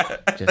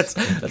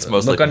 That's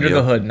mostly look under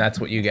the hood, and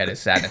that's what you get is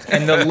sadness.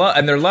 And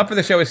their love for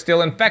the show is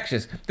still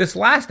infectious. This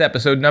last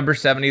episode, number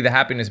 70, The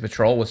Happiness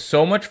Patrol, was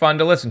so much fun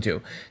to listen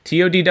to.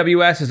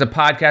 TODWS is a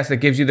podcast that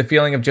gives you the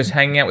feeling of just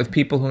hanging out with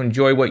people who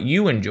enjoy what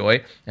you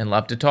enjoy and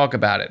love to talk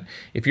about it.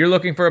 If you're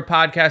looking for a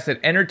podcast that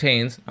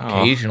entertains,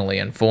 occasionally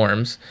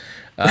informs,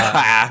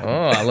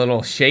 a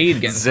little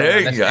shade getting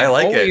Zing, on this, I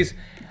like it.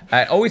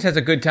 Always has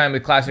a good time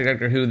with classic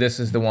Doctor Who. This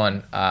is the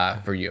one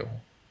for you.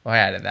 I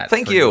added that.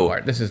 Thank you.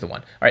 This is the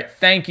one. All right.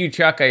 Thank you,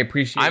 Chuck. I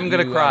appreciate I'm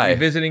going to cry.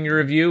 Visiting your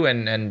review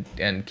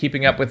and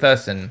keeping up with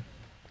us and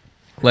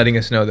letting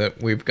us know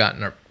that we've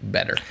gotten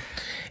better.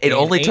 It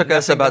only took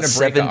us about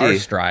 70.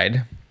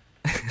 Stride.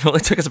 It only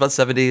took us about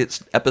 70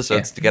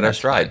 episodes to get our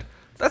stride. Fine.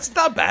 That's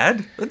not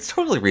bad. That's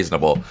totally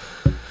reasonable.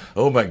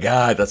 Oh my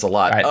God, that's a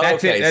lot. All right,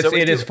 that's it. That's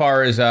it as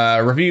far as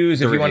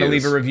reviews. If you want to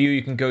leave a review,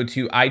 you can go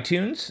to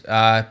iTunes.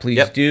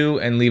 Please do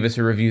and leave us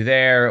a review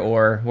there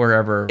or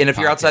wherever. And if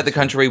you're outside the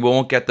country, we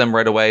won't get them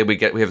right away. We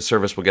have a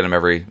service. We'll get them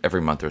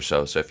every month or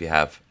so. So if you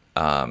have,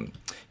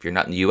 if you're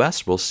not in the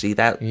U.S., we'll see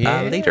that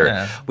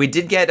later. We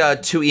did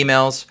get 2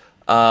 emails.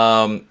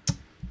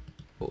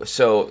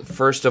 So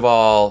first of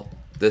all,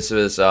 this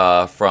is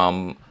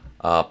from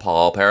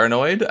Paul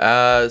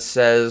Paranoid.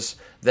 Says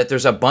that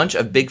there's a bunch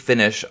of Big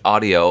Finish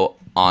audio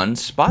on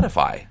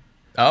Spotify.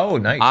 Oh,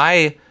 nice.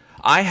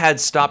 I had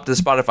stopped the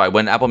Spotify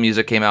when Apple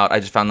Music came out. I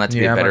just found that to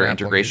be a better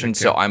integration.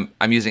 So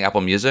I'm using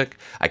Apple Music.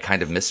 I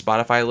kind of miss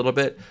Spotify a little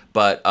bit,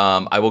 but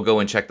I will go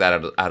and check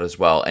that out as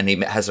well. And he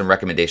has some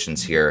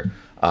recommendations here.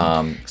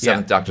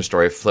 Seventh Doctor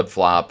Story, Flip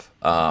Flop,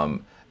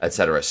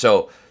 etc.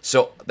 So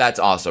that's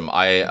awesome.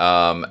 I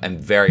am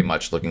very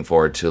much looking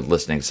forward to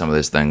listening to some of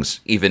these things,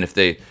 even if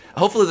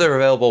hopefully they're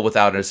available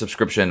without a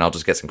subscription. I'll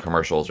just get some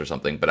commercials or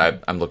something,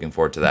 but I'm looking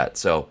forward to that.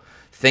 So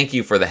thank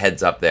you for the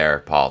heads up there,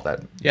 Paul.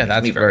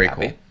 That's very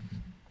cool.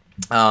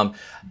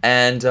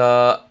 And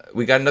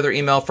we got another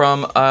email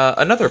from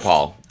another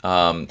Paul.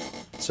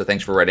 So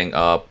thanks for writing.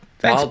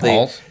 Thanks,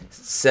 Paul.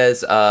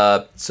 Says,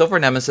 Silver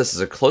Nemesis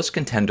is a close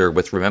contender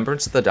with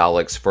Remembrance of the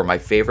Daleks for my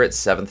favorite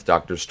 7th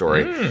Doctor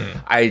story.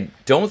 I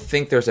don't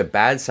think there's a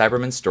bad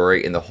Cyberman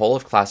story in the whole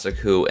of Classic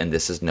Who, and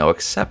this is no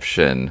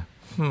exception.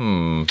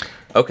 Okay.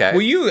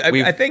 Well,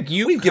 I think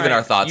we've given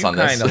our thoughts on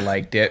this. You kind of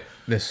liked it,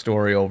 this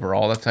story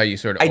overall. That's how you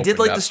sort of I did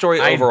like the story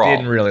overall. I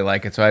didn't really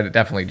like it, so I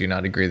definitely do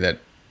not agree that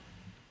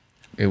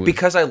it was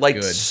because I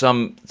liked good.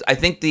 I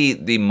think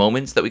the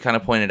moments that we kind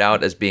of pointed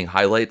out as being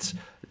highlights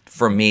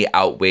for me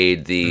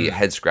outweighed the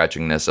head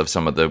scratchingness of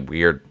some of the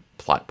weird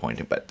plot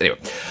pointing. But anyway,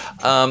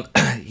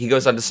 he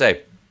goes on to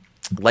say,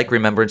 Like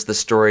Remembrance, the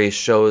story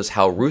shows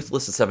how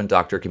ruthless the Seventh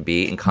Doctor can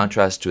be in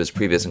contrast to his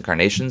previous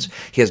incarnations.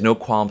 He has no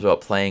qualms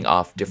about playing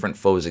off different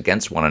foes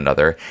against one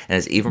another, and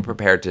is even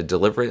prepared to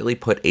deliberately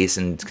put Ace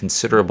in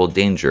considerable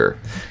danger.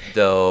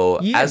 Though,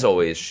 as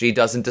always, she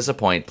doesn't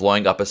disappoint,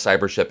 blowing up a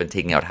cyber ship and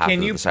taking out half of the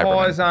Cybermen. Can you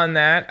pause on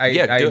that?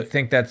 I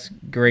think that's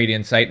great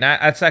insight. And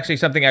that's actually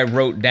something I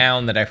wrote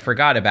down that I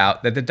forgot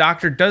about, that the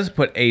Doctor does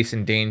put Ace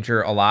in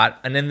danger a lot.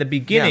 And in the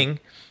beginning...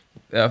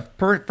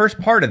 first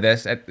part of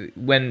this,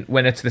 when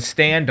it's the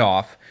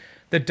standoff,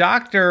 the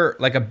Doctor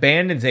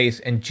abandons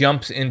Ace and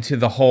jumps into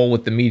the hole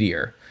with the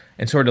meteor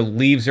and sort of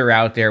leaves her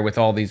out there with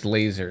all these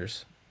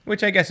lasers,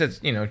 which I guess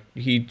it's,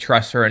 he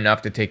trusts her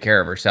enough to take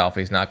care of herself.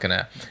 He's not going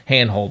to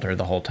handhold her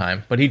the whole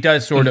time, but he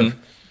does sort of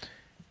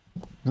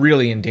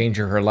really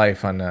endanger her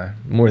life on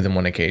more than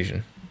one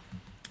occasion.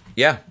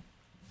 Yeah.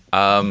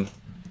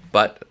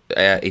 But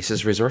Ace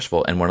is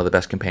resourceful and one of the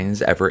best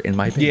companions ever, in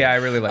my opinion. Yeah, I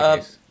really like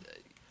Ace.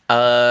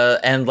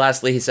 And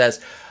lastly, he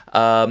says,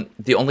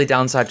 the only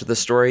downside to the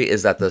story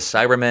is that the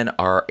Cybermen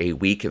are a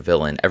weak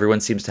villain. Everyone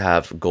seems to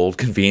have gold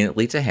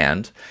conveniently to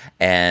hand,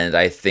 and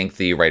I think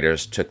the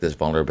writers took this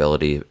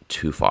vulnerability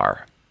too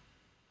far.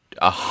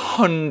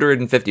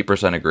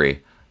 150% agree.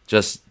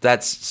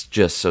 That's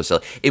just so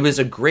silly. It was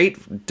a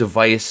great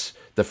device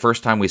the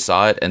first time we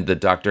saw it, and the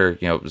Doctor,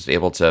 was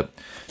able to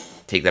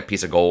take that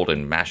piece of gold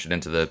and mash it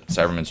into the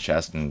Cyberman's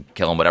chest and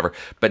kill him, whatever.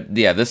 But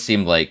yeah, this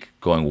seemed like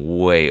going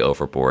way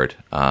overboard.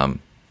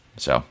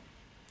 So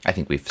I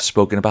think we've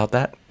spoken about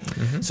that.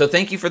 So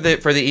thank you for the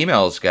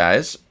emails,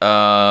 guys.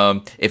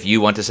 If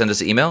you want to send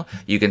us an email,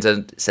 you can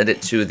send it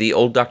to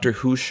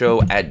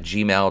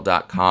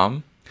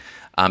theolddoctorwhoshow@gmail.com.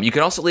 You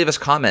can also leave us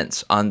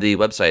comments on the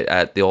website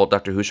at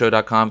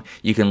theolddoctorwhoshow.com.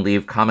 You can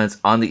leave comments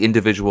on the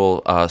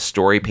individual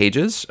story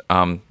pages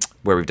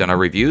where we've done our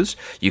reviews.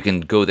 You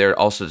can go there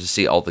also to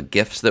see all the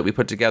GIFs that we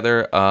put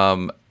together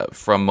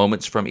from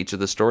moments from each of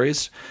the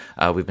stories.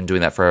 We've been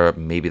doing that for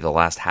maybe the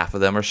last half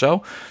of them or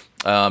so.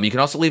 You can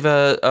also leave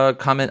a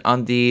comment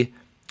on the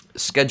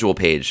schedule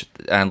page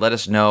and let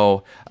us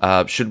know,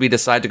 should we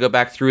decide to go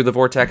back through the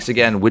Vortex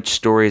again, which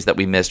stories that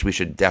we missed we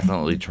should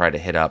definitely try to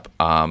hit up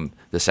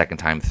the second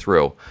time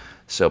through.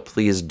 So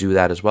please do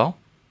that as well.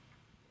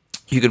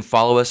 You can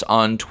follow us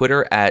on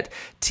Twitter at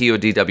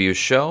TODW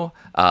Show.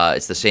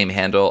 It's the same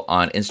handle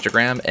on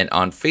Instagram, and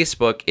on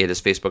Facebook, it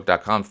is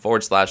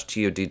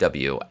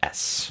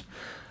facebook.com/TODWS.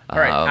 All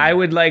right, I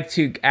would like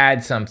to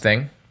add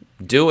something.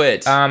 Do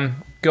it.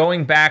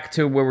 Going back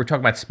to where we're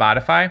talking about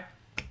Spotify.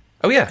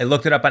 Oh, yeah. I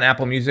looked it up on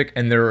Apple Music,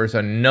 and there's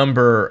a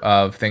number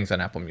of things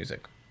on Apple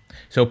Music.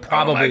 So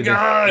probably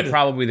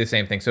the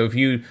same thing. So if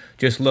you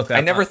just look up...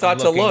 I never thought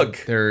to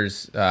look.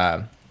 There's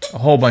a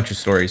whole bunch of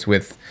stories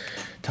with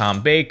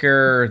Tom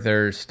Baker.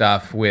 There's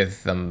stuff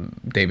with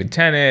David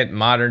Tennant,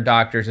 Modern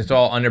Doctors. It's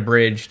all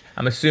unabridged.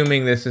 I'm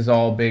assuming this is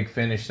all Big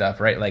Finish stuff,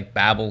 right? Like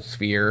Babel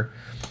Sphere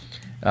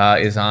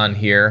is on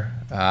here.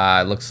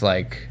 It looks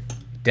like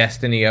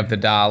Destiny of the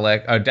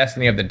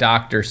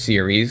Doctor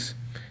series.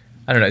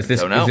 I don't know. Is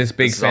this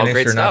Big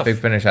Finish or not Big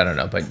Finish? I don't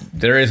know. But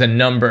there is a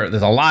number.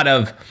 There's a lot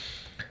of,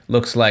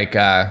 looks like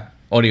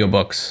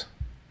audiobooks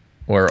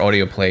or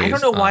audio plays. I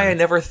don't know why I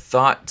never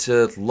thought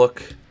to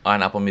look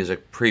on Apple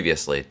Music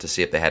previously to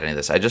see if they had any of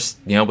this. I just,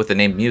 with the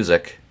name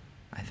music,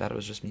 I thought it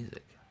was just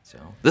music. So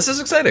this is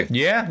exciting.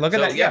 Yeah, look at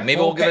that. Yeah, maybe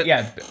we'll give it.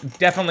 Yeah,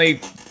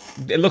 definitely.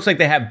 It looks like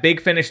they have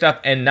Big Finish stuff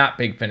and not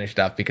Big Finish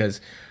stuff,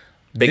 because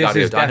this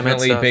is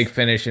definitely stuff. Big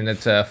Finish, and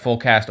it's a full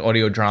cast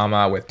audio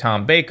drama with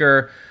Tom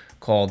Baker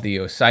called The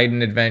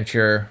Poseidon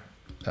Adventure.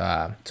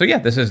 So yeah,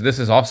 this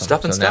is awesome.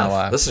 Stuff and so stuff.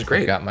 Now, this is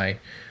great. I've got my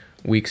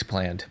weeks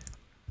planned.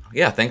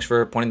 Yeah, thanks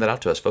for pointing that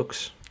out to us,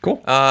 folks.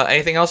 Cool.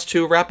 Anything else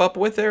to wrap up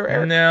with there,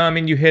 Eric? No, I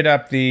mean, you hit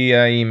up the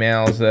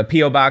emails.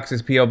 P.O. Box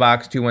is P.O.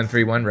 Box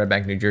 2131, Red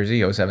Bank, New Jersey,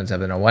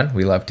 07701.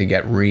 We love to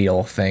get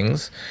real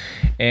things.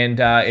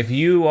 And if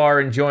you are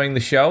enjoying the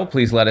show,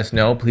 please let us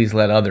know. Please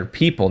let other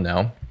people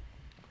know,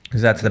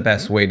 because that's the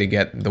best way to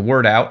get the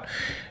word out.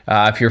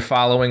 If you're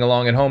following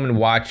along at home and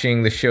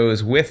watching the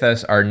shows with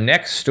us, our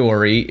next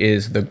story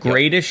is The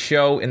Greatest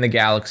Show in the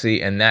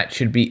Galaxy, and that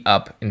should be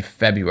up in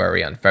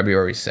February, on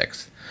February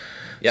 6th.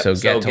 Yep. So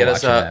get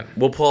us that.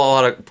 We'll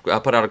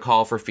put out a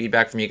call for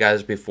feedback from you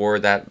guys before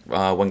that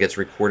one gets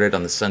recorded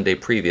on the Sunday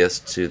previous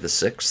to the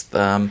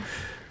 6th.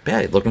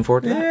 Yeah, looking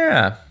forward to that.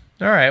 Yeah.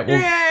 All right. Well,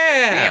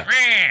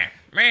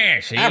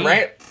 see? All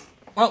right.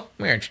 Well,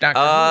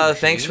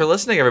 thanks for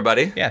listening,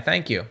 everybody. Yeah,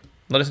 thank you.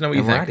 Let us know what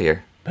you think. We're out of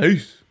here.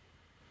 Peace.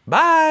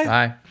 Bye.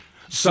 Bye.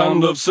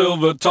 Sound of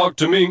Silver, talk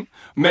to me.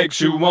 Makes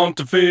you want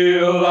to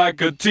feel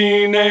like a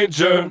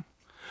teenager.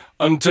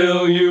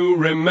 Until you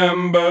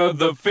remember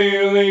the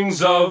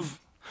feelings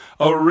of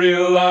a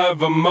real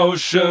live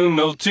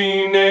emotional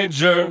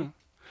teenager.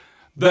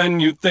 Then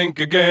you think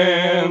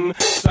again.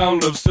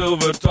 Sound of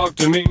Silver, talk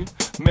to me.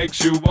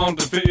 Makes you want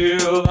to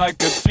feel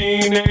like a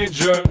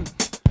teenager.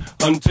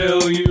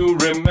 Until you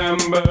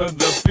remember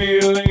the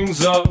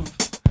feelings of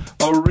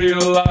a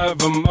real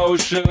live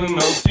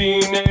emotional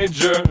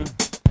teenager.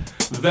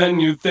 Then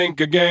you think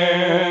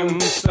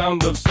again.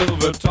 Sound of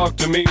Silver, talk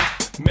to me.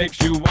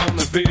 makes you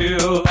wanna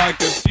feel like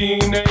a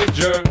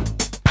teenager.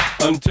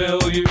 Until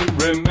you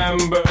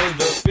remember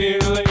the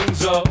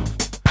feelings of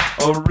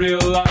a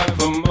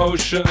real-life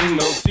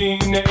emotional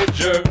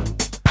teenager.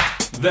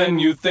 Then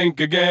you think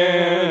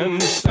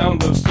again.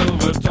 Sound of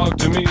Silver, talk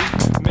to me,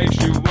 makes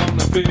you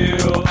wanna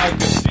feel like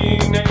a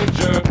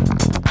teenager.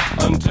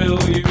 Until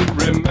you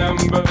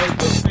remember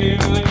the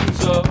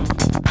feelings of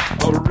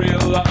a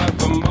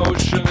real-life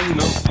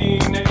emotional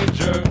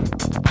teenager.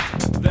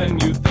 Then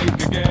you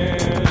think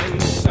again.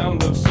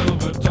 Sound of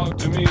Silver, talk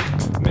to me,